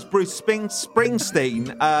 That was Bruce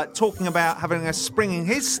Springsteen talking about having a spring in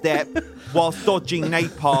his step whilst dodging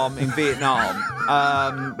napalm in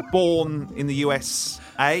Vietnam. Born in the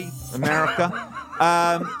USA, America.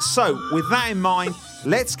 So, with that in mind,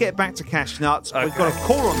 let's get back to Cash Nuts. Okay. We've got a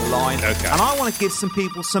caller on the line, Okay. and I want to give some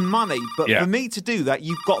people some money. But Yeah. for me to do that,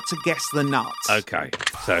 you've got to guess the nuts. Okay,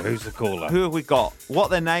 so who's the caller? Who have we got? What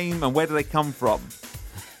their name and where do they come from?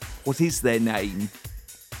 What is their name?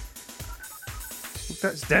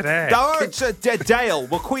 That's dead air. Oh, it's Dale.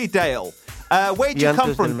 We'll call you Dale. Where'd you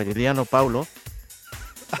come from? Meridiano Paulo.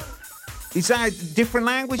 Is that a different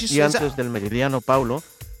language? Is Y that- antes del Meridiano Paulo.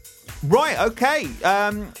 Right, okay.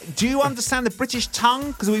 Do you understand the British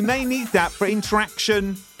tongue? Because we may need that for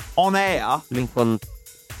interaction on air. Lincoln.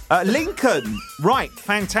 Lincoln. Right,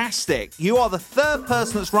 fantastic. You are the third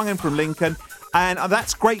person that's rung in from Lincoln, and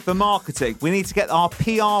that's great for marketing. We need to get our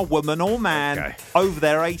PR woman or man over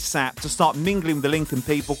there ASAP to start mingling with the Lincoln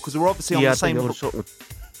people, because we're obviously on the same...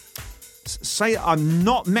 Say I'm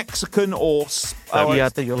not Mexican or...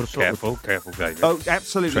 Careful, David. Oh,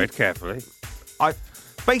 absolutely. Tread carefully.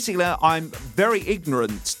 Basically, I'm very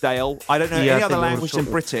ignorant, Dale. I don't know any other language than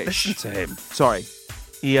British. Listen to him. Sorry.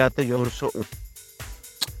 Yeah,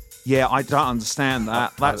 I don't understand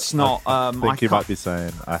that. That's not... I think you can't- might be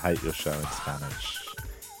saying, I hate your show in Spanish.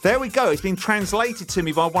 There we go. It's been translated to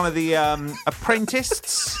me by one of the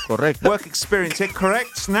apprentices. Correct. Work experience here.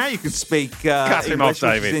 Correct. Now you can speak Cut him off, English,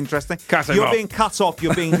 which David. is interesting. Cut him You're off. being cut off.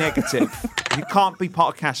 You're being negative. You can't be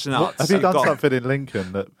part of Cash and Nuts. Have you done You've got- something in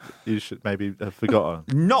Lincoln that you should maybe have forgotten?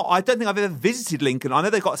 No, I don't think I've ever visited Lincoln. I know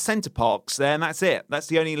they've got Centre Parks there, and that's it. That's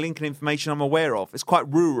the only Lincoln information I'm aware of. It's quite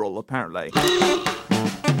rural, apparently.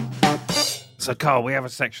 So, Carl, we have a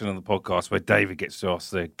section on the podcast where David gets to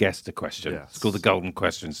ask the guest a question. Yes. It's called the Golden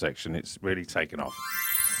Question section. It's really taken off.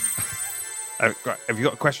 Have you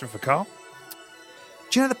got a question for Carl?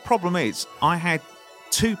 Do you know the problem is, I had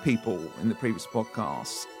two people in the previous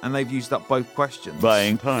podcast, and they've used up both questions.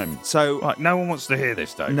 Buying time. So, Right, no one wants to hear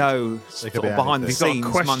this, David. no, It sort could be of behind the anything. You've scenes, got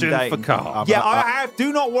a question mundane. for Carl. Yeah, I have.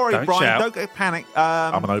 Do not worry, Don't Brian. shout. Don't get panic.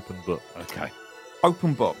 I'm an open book. Okay.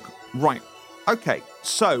 Open book. Right. Okay.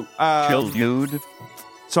 So, Chill, dude.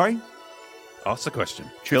 sorry, Ask the question.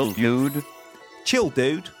 Chill, dude. chill,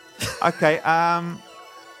 dude. Okay.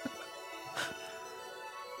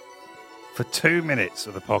 For 2 minutes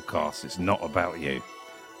of the podcast, it's not about you.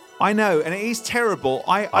 I know, and it is terrible.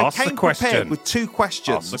 I Ask the came question. prepared with two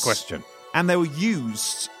questions. Ask the question. And they were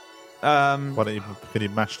used. Why don't you, can you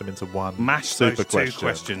mash them into one Mash super those two question?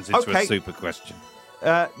 questions into Okay. a super question.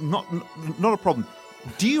 Not a problem.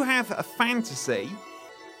 Do you have a fantasy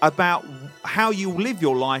about how you live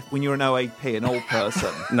your life when you're an OAP, an old person?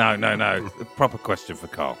 No. A proper question for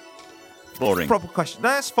Carl. Boring. Proper question.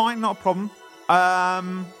 That's fine, not a problem.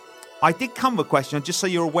 I did come with a question, just so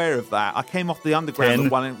you're aware of that. I came off the underground 10.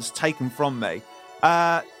 one and it was taken from me.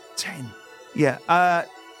 10. Yeah.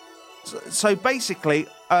 So basically,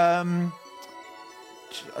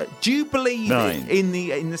 do you believe 9. in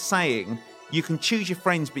the saying, you can choose your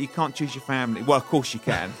friends, but you can't choose your family? Well, of course you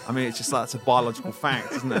can. I mean, it's just like, it's a biological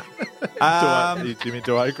fact, isn't it?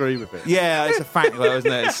 Do I agree with it? Yeah, it's a fact, though,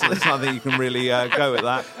 isn't it? It's nothing you can really go with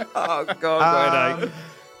that. Oh, God,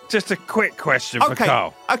 just a quick question for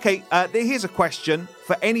Carl. Okay, here's a question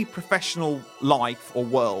for any professional life or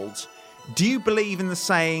world. Do you believe in the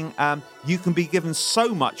saying, you can be given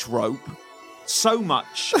so much rope, so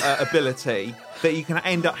much ability, that you can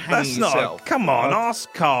end up hanging That's not. yourself? Come on,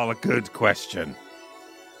 ask Carl a good question.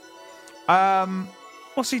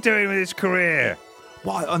 What's he doing with his career?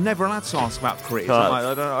 Why? I'm never allowed to ask about careers. Carl.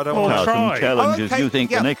 I don't Well, want to. Some try. challenges Okay, you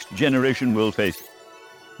think yeah. the next generation will face.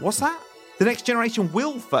 What's that? The next generation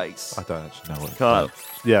will face. I don't actually know what. Carl.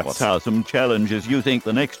 Yes. Carl, some challenges you think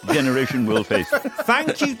the next generation will face.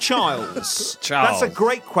 Thank you, Charles. Charles. That's a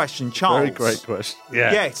great question, Charles. Very great question.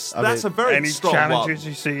 Yeah. Yes, I that's mean, a very Any strong challenges one.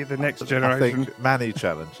 you see the next I generation? think many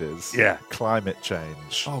challenges. Yeah. Climate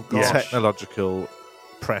change. Oh, gosh. Technological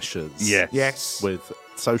pressures. Yes. Yes. With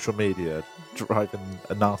social media driving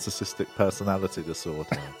a narcissistic personality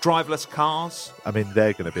disorder. Driverless cars. I mean,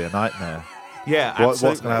 they're going to be a nightmare. Yeah, absolutely.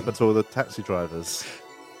 What's going to happen to all the taxi drivers?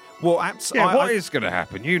 Well, Yeah, what is going to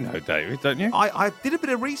happen? You know, David, don't you? I did a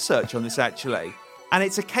bit of research on this, actually. And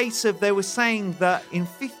it's a case of, they were saying that in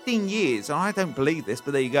 15 years, and I don't believe this,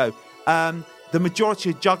 but there you go, the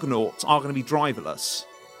majority of juggernauts are going to be driverless.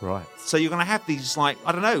 Right. So you're going to have these,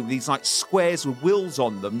 these squares with wheels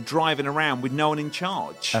on them driving around with no one in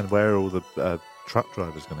charge. And where are all the truck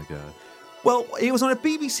driver's going to go? Well, it was on a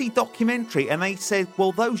BBC documentary, and they said,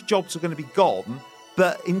 well, those jobs are going to be gone,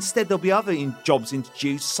 but instead there'll be other jobs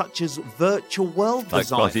introduced, such as virtual world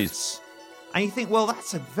designers. And you think, well,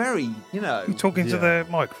 that's a very, You're talking to the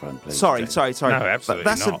microphone, please. Sorry. No, absolutely But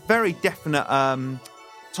that's not. a very definite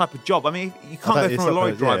type of job. I mean, you can't go from a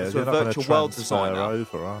lorry driver to a virtual world designer.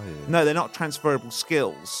 Over, are you? No, they're not transferable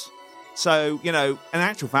skills. So, in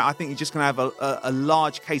actual fact, I think you're just going to have a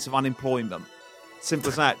large case of unemployment. Simple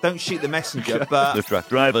as that. Don't shoot the messenger, but... The truck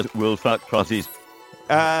drivers will fuck crosses.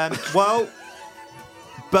 Well,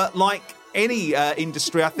 but like any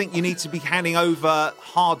industry, I think you need to be handing over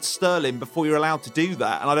hard sterling before you're allowed to do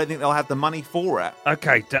that, and I don't think they'll have the money for it.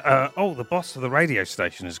 Okay, the boss of the radio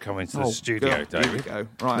station has come into the studio, God, David. Here we go.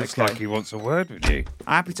 Right, Looks like he wants a word with you.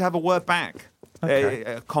 Happy to have a word back. Okay.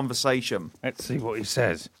 A conversation. Let's see what he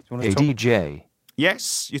says. Do you want Hey, to talk? DJ.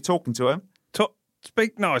 Yes, you're talking to him.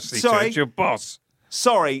 Speak nicely Sorry. to it's your boss.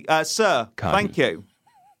 Sorry, sir. Cocky. Thank you.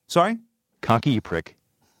 Sorry? Cocky prick.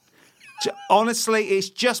 Honestly, it's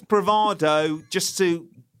just bravado, just to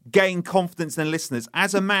gain confidence in listeners.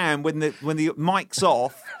 As a man, when the mic's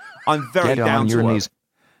off, I'm very Get down on to your earth. knees.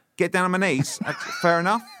 Get down on my knees. Fair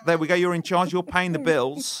enough. There we go. You're in charge. You're paying the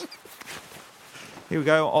bills. Here we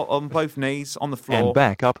go. On both knees, on the floor. And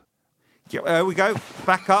back up. Yeah, there we go.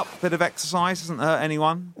 Back up. Bit of exercise doesn't hurt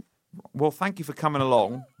anyone. Well, thank you for coming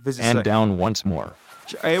along. And down once more.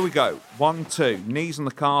 Here we go. 1, 2. Knees on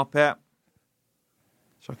the carpet.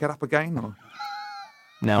 Shall I get up again? Or?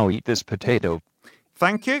 Now eat this potato.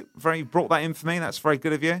 Thank you. You brought that in for me. That's very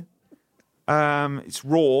good of you. It's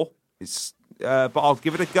raw. But I'll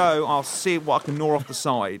give it a go. I'll see what I can gnaw off the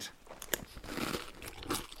side.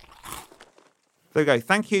 There we go.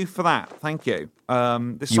 Thank you for that. Thank you.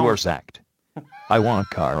 You are sacked. I want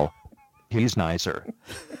Carl. He's nicer.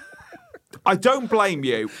 I don't blame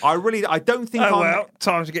you. I don't think I'm...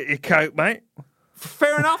 time to get your coat, mate.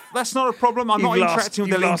 Fair enough. That's not a problem. I'm not interacting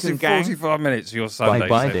with the Lincoln gang. 45 minutes of your Sunday.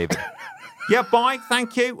 Bye-bye, David. Yeah, bye.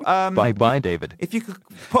 Thank you. Bye-bye, David. If you could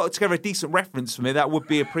put together a decent reference for me, that would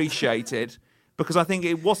be appreciated. Because I think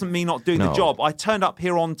it wasn't me not doing the job. I turned up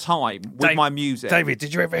here on time with my music. David,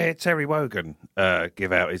 did you ever hear Terry Wogan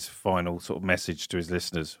give out his final sort of message to his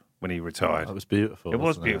listeners when he retired? That was beautiful. It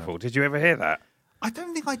was beautiful. Did you ever hear that? I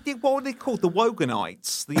don't think I did. What were they called? The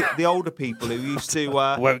Woganites, the older people who used to.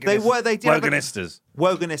 Woganistas.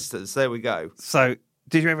 Woganistas. There we go. So,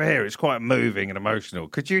 did you ever hear it? It's quite moving and emotional.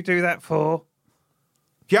 Could you do that for?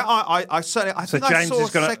 Yeah, I certainly. I think I saw a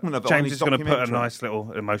segment of it. James is going to put a nice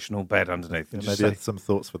little emotional bed underneath. Yeah, maybe some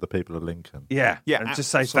thoughts for the people of Lincoln. Yeah, yeah, and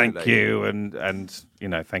just say thank you and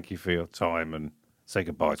thank you for your time and say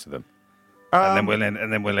goodbye to them. And then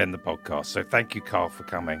we'll end the podcast. So thank you, Carl, for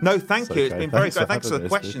coming. No, thank you. It's been very good. Thanks for the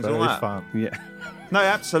questions and all that. Fun. Yeah. No,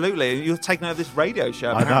 absolutely. You're taking over this radio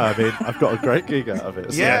show. I know. I mean, I've got a great gig out of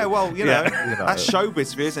it. So yeah, well, you know, that's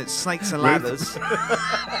showbiz for you, isn't it? Snakes and ladders.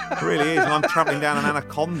 It really is. And I'm travelling down an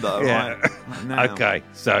anaconda right now. Okay,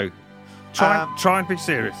 so try and be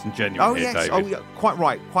serious and genuine here, David. Oh, yeah. Quite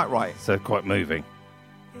right. So quite moving.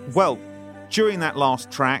 Well, during that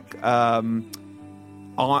last track,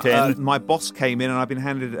 my boss came in and I've been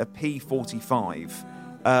handed a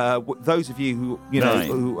P45. Those of you who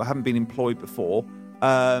who haven't been employed before,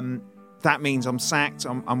 that means I'm sacked.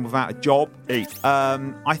 I'm without a job.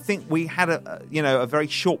 I think we had a very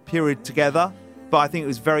short period together, but I think it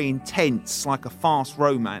was very intense, like a fast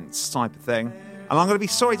romance type of thing. And I'm going to be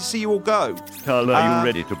sorry to see you all go. Carl, are you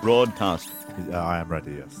ready to broadcast? I am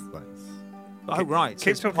ready. Yes, thanks. Oh right,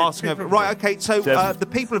 keep so passing over. Right, okay. So the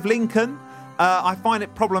people of Lincoln. I find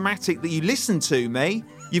it problematic that you listen to me,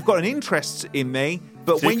 you've got an interest in me,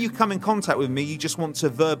 but when you come in contact with me, you just want to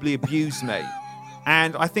verbally abuse me.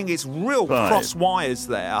 And I think it's real cross wires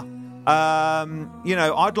there.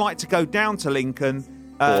 I'd like to go down to Lincoln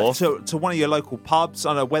to one of your local pubs,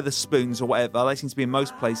 I don't know, Wetherspoons or whatever, they seem to be in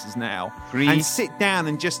most places now, and sit down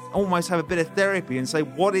and just almost have a bit of therapy and say,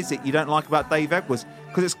 what is it you don't like about Dave Edwards?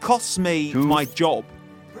 Because it's cost me my job.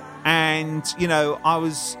 And,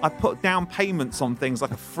 I put down payments on things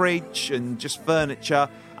like a fridge and just furniture,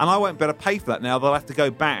 and I won't be able to pay for that now. They'll have to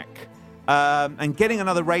go back. And getting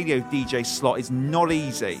another radio DJ slot is not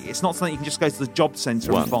easy. It's not something you can just go to the job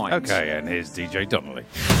centre and find. Okay, and here's DJ Donnelly.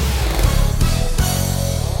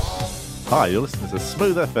 Hi, you're listening to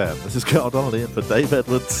Smooth FM. This is Carl Donnelly in for Dave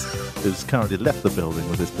Edwards, who's currently left the building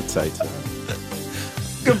with his potato.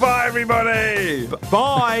 Goodbye, everybody!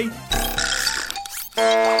 Bye!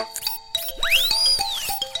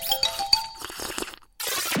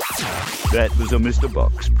 That was a Mr.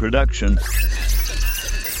 Box production.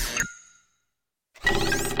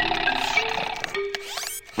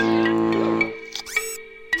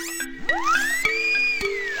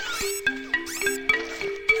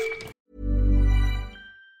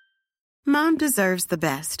 Mom deserves the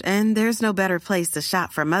best, and there's no better place to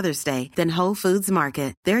shop for Mother's Day than Whole Foods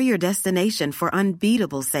Market. They're your destination for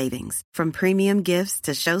unbeatable savings, from premium gifts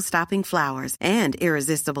to show-stopping flowers and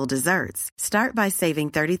irresistible desserts. Start by saving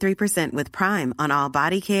 33% with Prime on all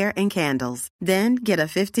body care and candles. Then get a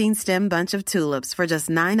 15-stem bunch of tulips for just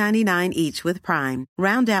 $9.99 each with Prime.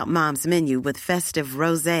 Round out Mom's menu with festive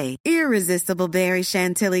rosé, irresistible berry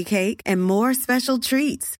chantilly cake, and more special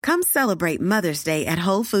treats. Come celebrate Mother's Day at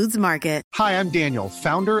Whole Foods Market. Hi, I'm Daniel,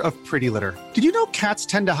 founder of Pretty Litter. Did you know cats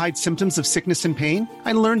tend to hide symptoms of sickness and pain?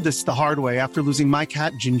 I learned this the hard way after losing my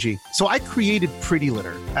cat, Gingy. So I created Pretty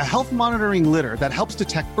Litter, a health monitoring litter that helps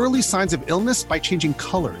detect early signs of illness by changing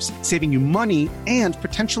colors, saving you money and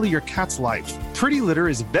potentially your cat's life. Pretty Litter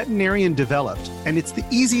is veterinarian developed, and it's the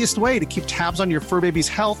easiest way to keep tabs on your fur baby's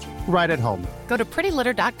health right at home. Go to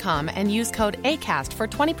prettylitter.com and use code ACAST for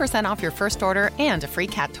 20% off your first order and a free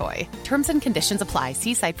cat toy. Terms and conditions apply.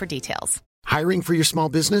 See site for details. Hiring for your small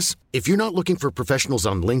business? If you're not looking for professionals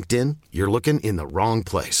on LinkedIn, you're looking in the wrong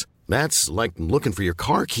place. That's like looking for your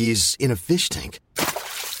car keys in a fish tank.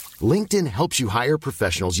 LinkedIn helps you hire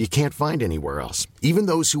professionals you can't find anywhere else, even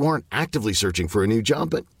those who aren't actively searching for a new job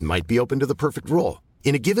but might be open to the perfect role.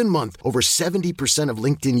 In a given month, over 70% of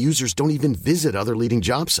LinkedIn users don't even visit other leading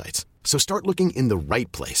job sites. So start looking in the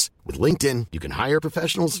right place. With LinkedIn, you can hire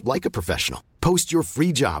professionals like a professional. Post your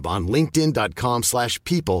free job on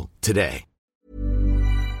linkedin.com/people today.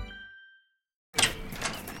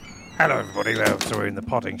 Hello, everybody. So we're in the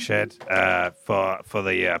potting shed for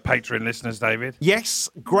the Patreon listeners, David. Yes,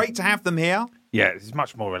 great to have them here. Yeah, it's a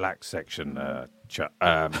much more relaxed section, Charles,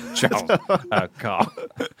 Carl.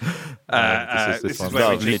 This is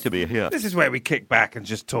lovely to be here. This is where we kick back and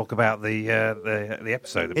just talk about the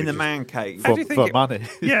episode. In the man cave. For money.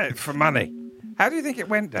 Yeah, for money. How do you think it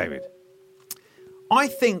went, David? I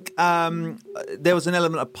think there was an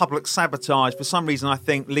element of public sabotage. For some reason, I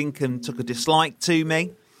think Lincoln took a dislike to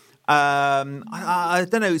me. I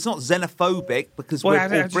don't know. It's not xenophobic because we're all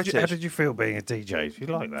British. How did you feel being a DJ? Do you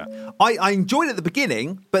like that? I enjoyed it at the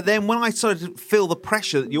beginning, but then when I started to feel the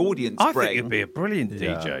pressure that the audience I bring, think you'd be a brilliant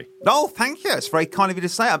DJ. Oh, thank you. It's very kind of you to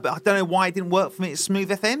say that, but I don't know why it didn't work for me at Smooth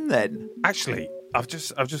FM then. Actually, I've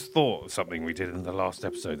just thought of something we did in the last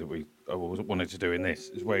episode that we wanted to do in this,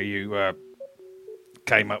 is where you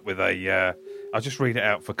came up with a... I'll just read it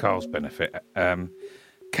out for Carl's benefit.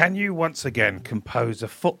 Can you once again compose a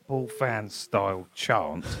football fan-style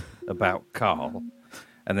chant about Carl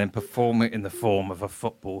and then perform it in the form of a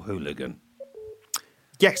football hooligan?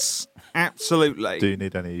 Yes, absolutely. Do you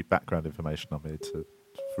need any background information on me to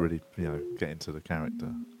really, get into the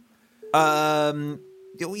character?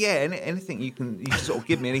 Yeah, anything you can sort of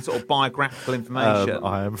give me, any sort of biographical information.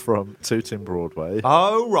 I am from Tooting Broadway.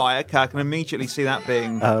 Oh, right, okay, I can immediately see that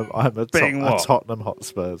being... I'm a Tottenham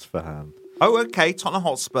Hotspurs fan. Oh, okay, Tottenham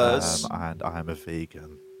Hotspurs. And I am a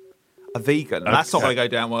vegan. A vegan? Okay. That's not going to go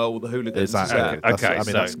down well with the hooligans. Exactly.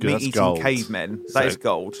 That's good. Meat-eating cavemen. That is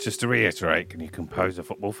gold. Just to reiterate, can you compose a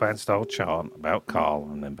football fan-style chant about Carl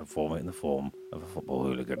and then perform it in the form of a football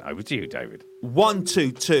hooligan? Over to you, David. 1,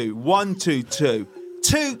 2, 2. 1, 2, 2.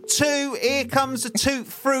 Toot, toot, here comes a toot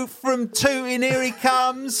fruit from Tooting, here he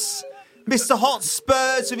comes. Mr.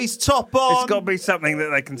 Hotspurs with his top on. It's got to be something that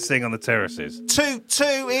they can sing on the terraces. Toot,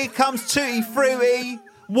 toot, here comes Tooty Fruity,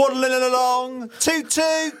 waddling along. Toot,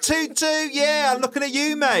 toot, toot, toot, yeah, I'm looking at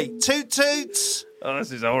you, mate. Toot, toot. Oh,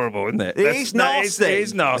 this is horrible, isn't it? It's nasty. It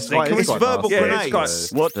is nasty. It's verbal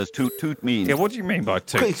grenades. What does toot toot mean? Yeah, what do you mean by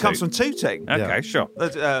toot? It comes from tooting. Okay, sure.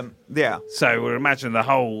 Yeah. So we're imagining the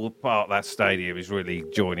whole part of that stadium is really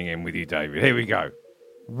joining in with you, David. Here we go.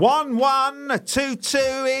 1, 1, 2, 2,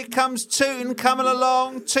 here comes Tootin' coming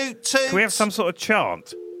along. Toot, toot. Can we have some sort of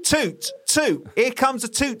chant? Toot, toot, here comes a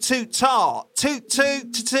toot, toot, tart. Toot,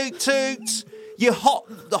 toot, toot, toot. You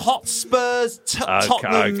the Hotspurs,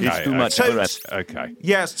 Tottenham. Okay, it's too much of a rep. Okay.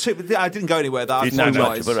 Yeah, I didn't go anywhere. It's too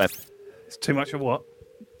much of a rep. It's too much of what?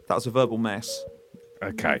 That was a verbal mess.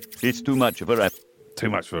 Okay. It's too much of a rep. Too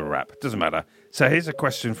much for a rap. Doesn't matter. So here's a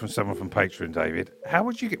question from someone from Patreon, David. How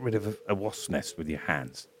would you get rid of a wasp nest with your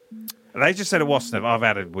hands? They just said a wasp nest. I've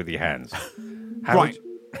added with your hands. Right.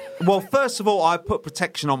 Well, first of all, I put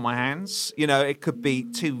protection on my hands. It could be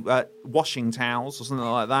 2 washing towels or something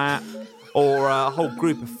like that, or a whole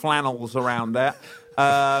group of flannels around there.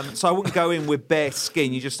 So I wouldn't go in with bare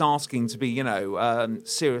skin. You're just asking to be,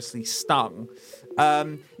 seriously stung.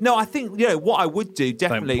 No, I think, what I would do,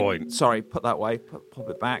 definitely... Sorry, put that way. Pop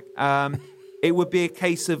it back. It would be a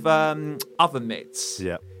case of oven mitts.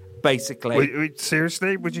 Yeah. basically.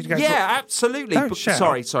 Seriously? Would you go Yeah, absolutely. Don't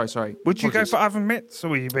shout. Sorry. Would you go for oven mitts, or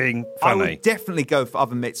were you being funny? I would definitely go for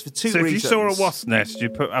oven mitts for two so reasons. if you saw a wasp nest,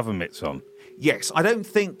 you'd put oven mitts on? Yes, I don't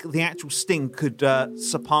think the actual sting could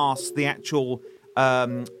surpass the actual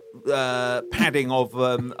padding of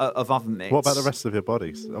oven mitts. What about the rest of your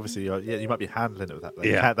body? Obviously, you might be handling it with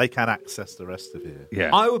that. They can access the rest of you.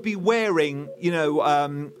 Yeah, I would be wearing,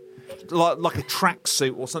 like a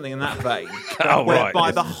tracksuit or something in that vein.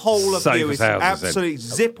 Whereby the whole of you is absolutely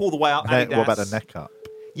zip all the way up. What about the neck up?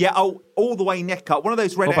 Yeah, all the way neck up. One of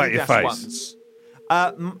those red What about your Adidas face? ones.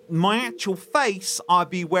 My actual face, I'd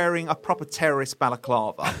be wearing a proper terrorist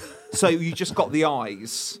balaclava. So you just got the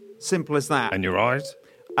eyes. Simple as that. And your eyes?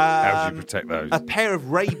 How do you protect those? A pair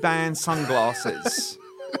of Ray-Ban sunglasses.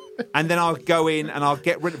 And then I'll go in and I'll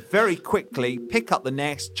get rid of very quickly, pick up the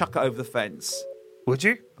nest, chuck it over the fence. Would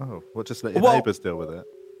you? Oh, well, just let your neighbours deal with it.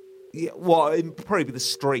 Yeah, well, it'd probably be the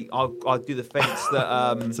street. I'll do the fence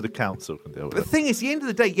that... So the council can deal with But it. the thing is, at the end of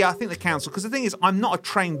the day, yeah, I think the council, because the thing is, I'm not a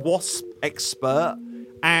trained wasp expert,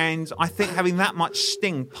 and I think having that much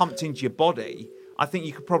sting pumped into your body, I think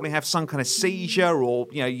you could probably have some kind of seizure, or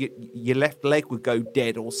your left leg would go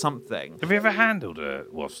dead or something. Have you ever handled a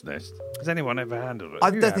wasp nest? Has anyone ever handled it?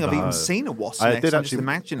 I don't think I've even seen a wasp nest. I'm just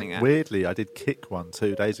imagining it. Weirdly, I did kick one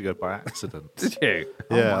 2 days ago by accident. Did you?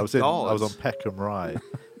 Yeah, I was on Peckham Rye.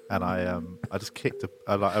 And I just kicked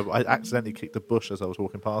I accidentally kicked a bush as I was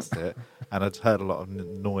walking past it, and I'd heard a lot of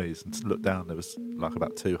noise and looked down. There was like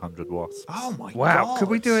about 200 wasps. Oh my god! Wow! Could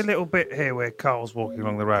we do a little bit here where Carl's walking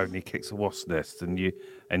along the road and he kicks a wasp nest, and you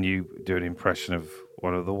do an impression of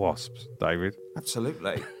one of the wasps, David?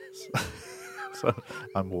 Absolutely. So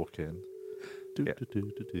I'm walking.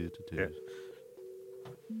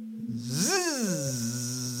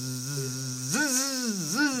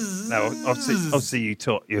 No, obviously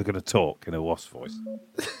you're going to talk in a wasp voice.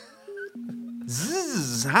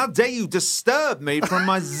 Zzz, how dare you disturb me from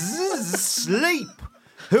my sleep?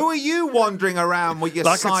 Who are you wandering around with your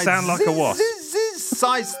size? Sound like a wasp.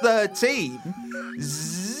 Size 13.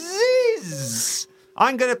 Zzz.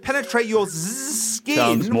 I'm going to penetrate your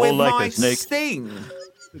skin with my sting.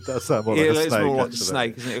 It does sound more like a snake. It's more like a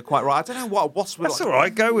snake, isn't it? You're quite right. I don't know what a wasp would That's all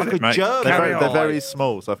right. Go with it, mate. They're very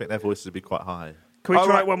small, so I think their voices would be quite high. Can we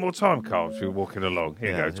try it one more time, Carl? If you're walking along.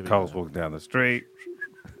 Here goes. Carl's walking down the street.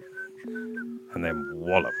 And then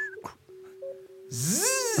wallop.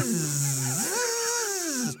 Zzz.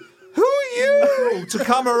 Who are you to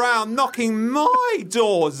come around knocking my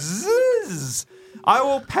door? Zzz. I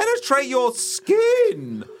will penetrate your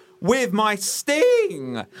skin with my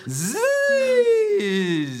sting. Zzz.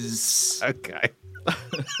 Okay.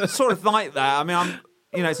 Sort of like that. I mean,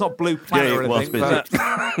 it's not Blue Planet or anything, but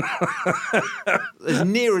as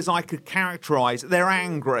near as I could characterise, they're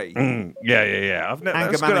angry. Yeah.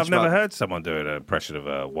 That's good. I've never heard someone do an impression of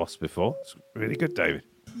a wasp before. It's really good, David.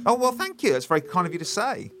 Oh well, thank you. That's very kind of you to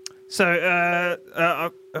say. So,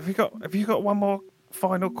 have you got one more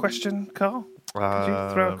final question, Carl? Could you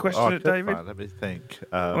throw a question at David? Let me think.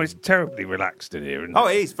 It's terribly relaxed in here, isn't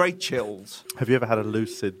it? It is very chilled. Have you ever had a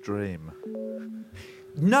lucid dream?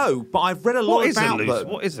 No, but I've read a lot about them.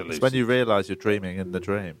 What is a lucid? It's when you realise you're dreaming in the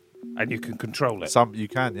dream. And you can control it. You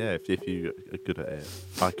can, yeah, if you are good at it.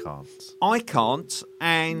 I can't,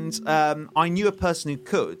 and I knew a person who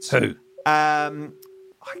could. Who? I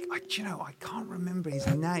can't remember his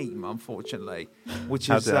name, unfortunately. How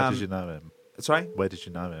did you know him? Sorry? Where did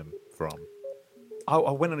you know him from?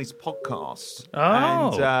 I went on his podcast.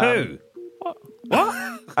 Oh, and, who? What?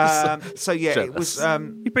 So yeah, it was.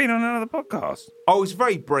 You've been on another podcast. Oh, it was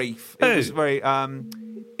very brief. Who? It was very.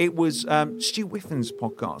 It was Stu Whiffen's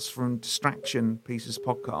podcast from Distraction Pieces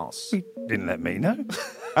Podcast. You didn't let me know.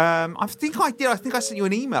 I think I did. I think I sent you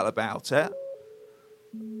an email about it.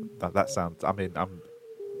 That sounds. I mean, I'm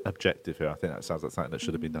objective here. I think that sounds like something that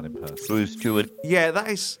should have been done in person. Who's Stuart? Yeah, that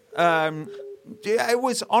is. Yeah, it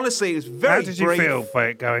was honestly. It was very. How did you feel for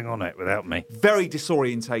it going on it without me? Very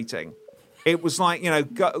disorientating. It was like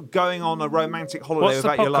going on a romantic holiday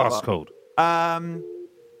without your lover. What's the podcast called?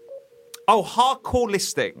 Hardcore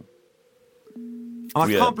Listing. And I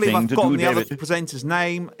can't believe I've forgotten the other presenter's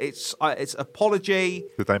name. It's Apology.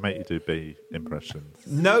 Did they make you do bee impressions?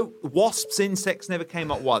 No, wasps, insects never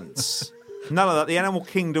came up once. None of that. The animal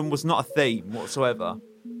kingdom was not a theme whatsoever.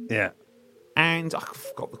 Yeah. And I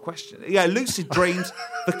forgot the question. Yeah, lucid dreams.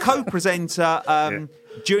 The co-presenter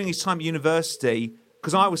during his time at university,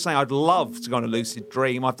 because I was saying I'd love to go on a lucid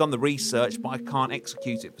dream. I've done the research, but I can't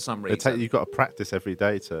execute it for some reason. You've got to practice every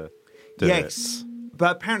day to do it. Yes.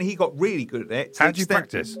 But apparently he got really good at it. How do you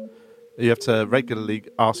practice? You have to regularly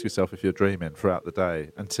ask yourself if you're dreaming throughout the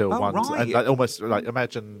day until once, right. and almost like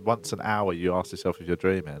imagine once an hour you ask yourself if you're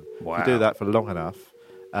dreaming. Wow. If you do that for long enough,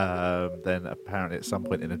 then apparently at some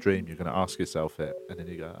point in a dream you're going to ask yourself it, and then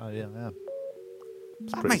you go, "Oh yeah, I am."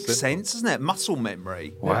 That makes sense, doesn't it? Muscle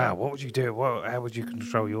memory. Wow, yeah. What would you do? How would you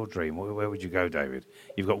control your dream? Where would you go, David?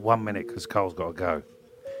 You've got 1 minute because Carl's got to go.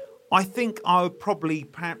 I think I would probably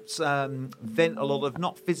perhaps vent a lot of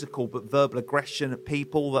not physical but verbal aggression at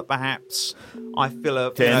people that perhaps I feel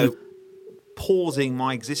are pausing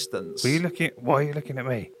my existence. Why are you looking at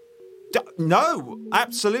me? No,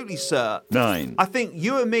 absolutely, sir. 9. I think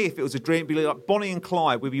you and me, if it was a dream, it'd be like Bonnie and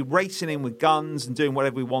Clyde. We'd be racing in with guns and doing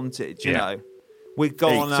whatever we wanted, you know. We'd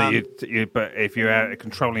go on... So but if you're out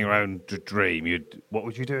controlling your own dream, what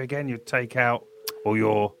would you do again? You'd take out all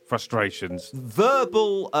your frustrations.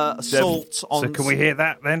 Verbal assault on... So can we hear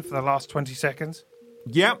that then for the last 20 seconds?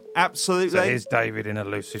 Yep, absolutely. So here's David in a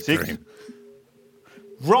lucid dream.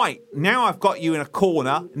 Right, now I've got you in a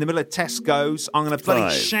corner in the middle of Tesco's. I'm going to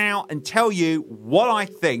bloody shout and tell you what I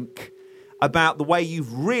think about the way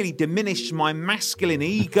you've really diminished my masculine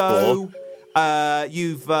ego.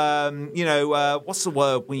 You've, what's the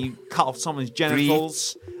word when you cut off someone's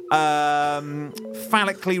genitals?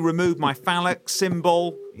 Phallically removed my phallic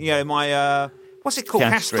symbol. You know, my, what's it called?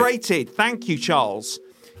 Castrated. Thank you, Charles.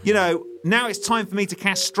 You know, now it's time for me to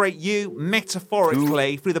castrate you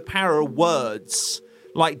metaphorically through the power of words.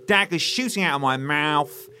 Like daggers shooting out of my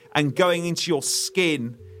mouth and going into your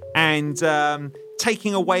skin and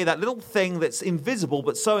taking away that little thing that's invisible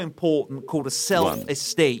but so important called a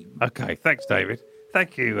self-esteem. Okay, thanks, David.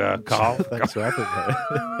 Thank you, Carl. Thanks for having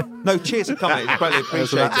me. No, cheers for coming. It's greatly appreciated.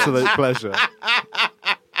 It's an absolute pleasure.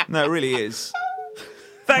 No, it really is.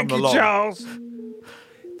 Thank you, Charles.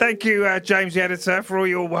 Thank you, James, the editor, for all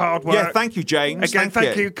your hard work. Yeah, thank you, James. Again,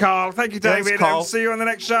 thank you, Carl. Thank you, David. Thanks, Carl. I'll see you on the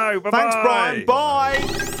next show. Bye-bye. Thanks, Brian.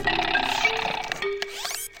 Bye.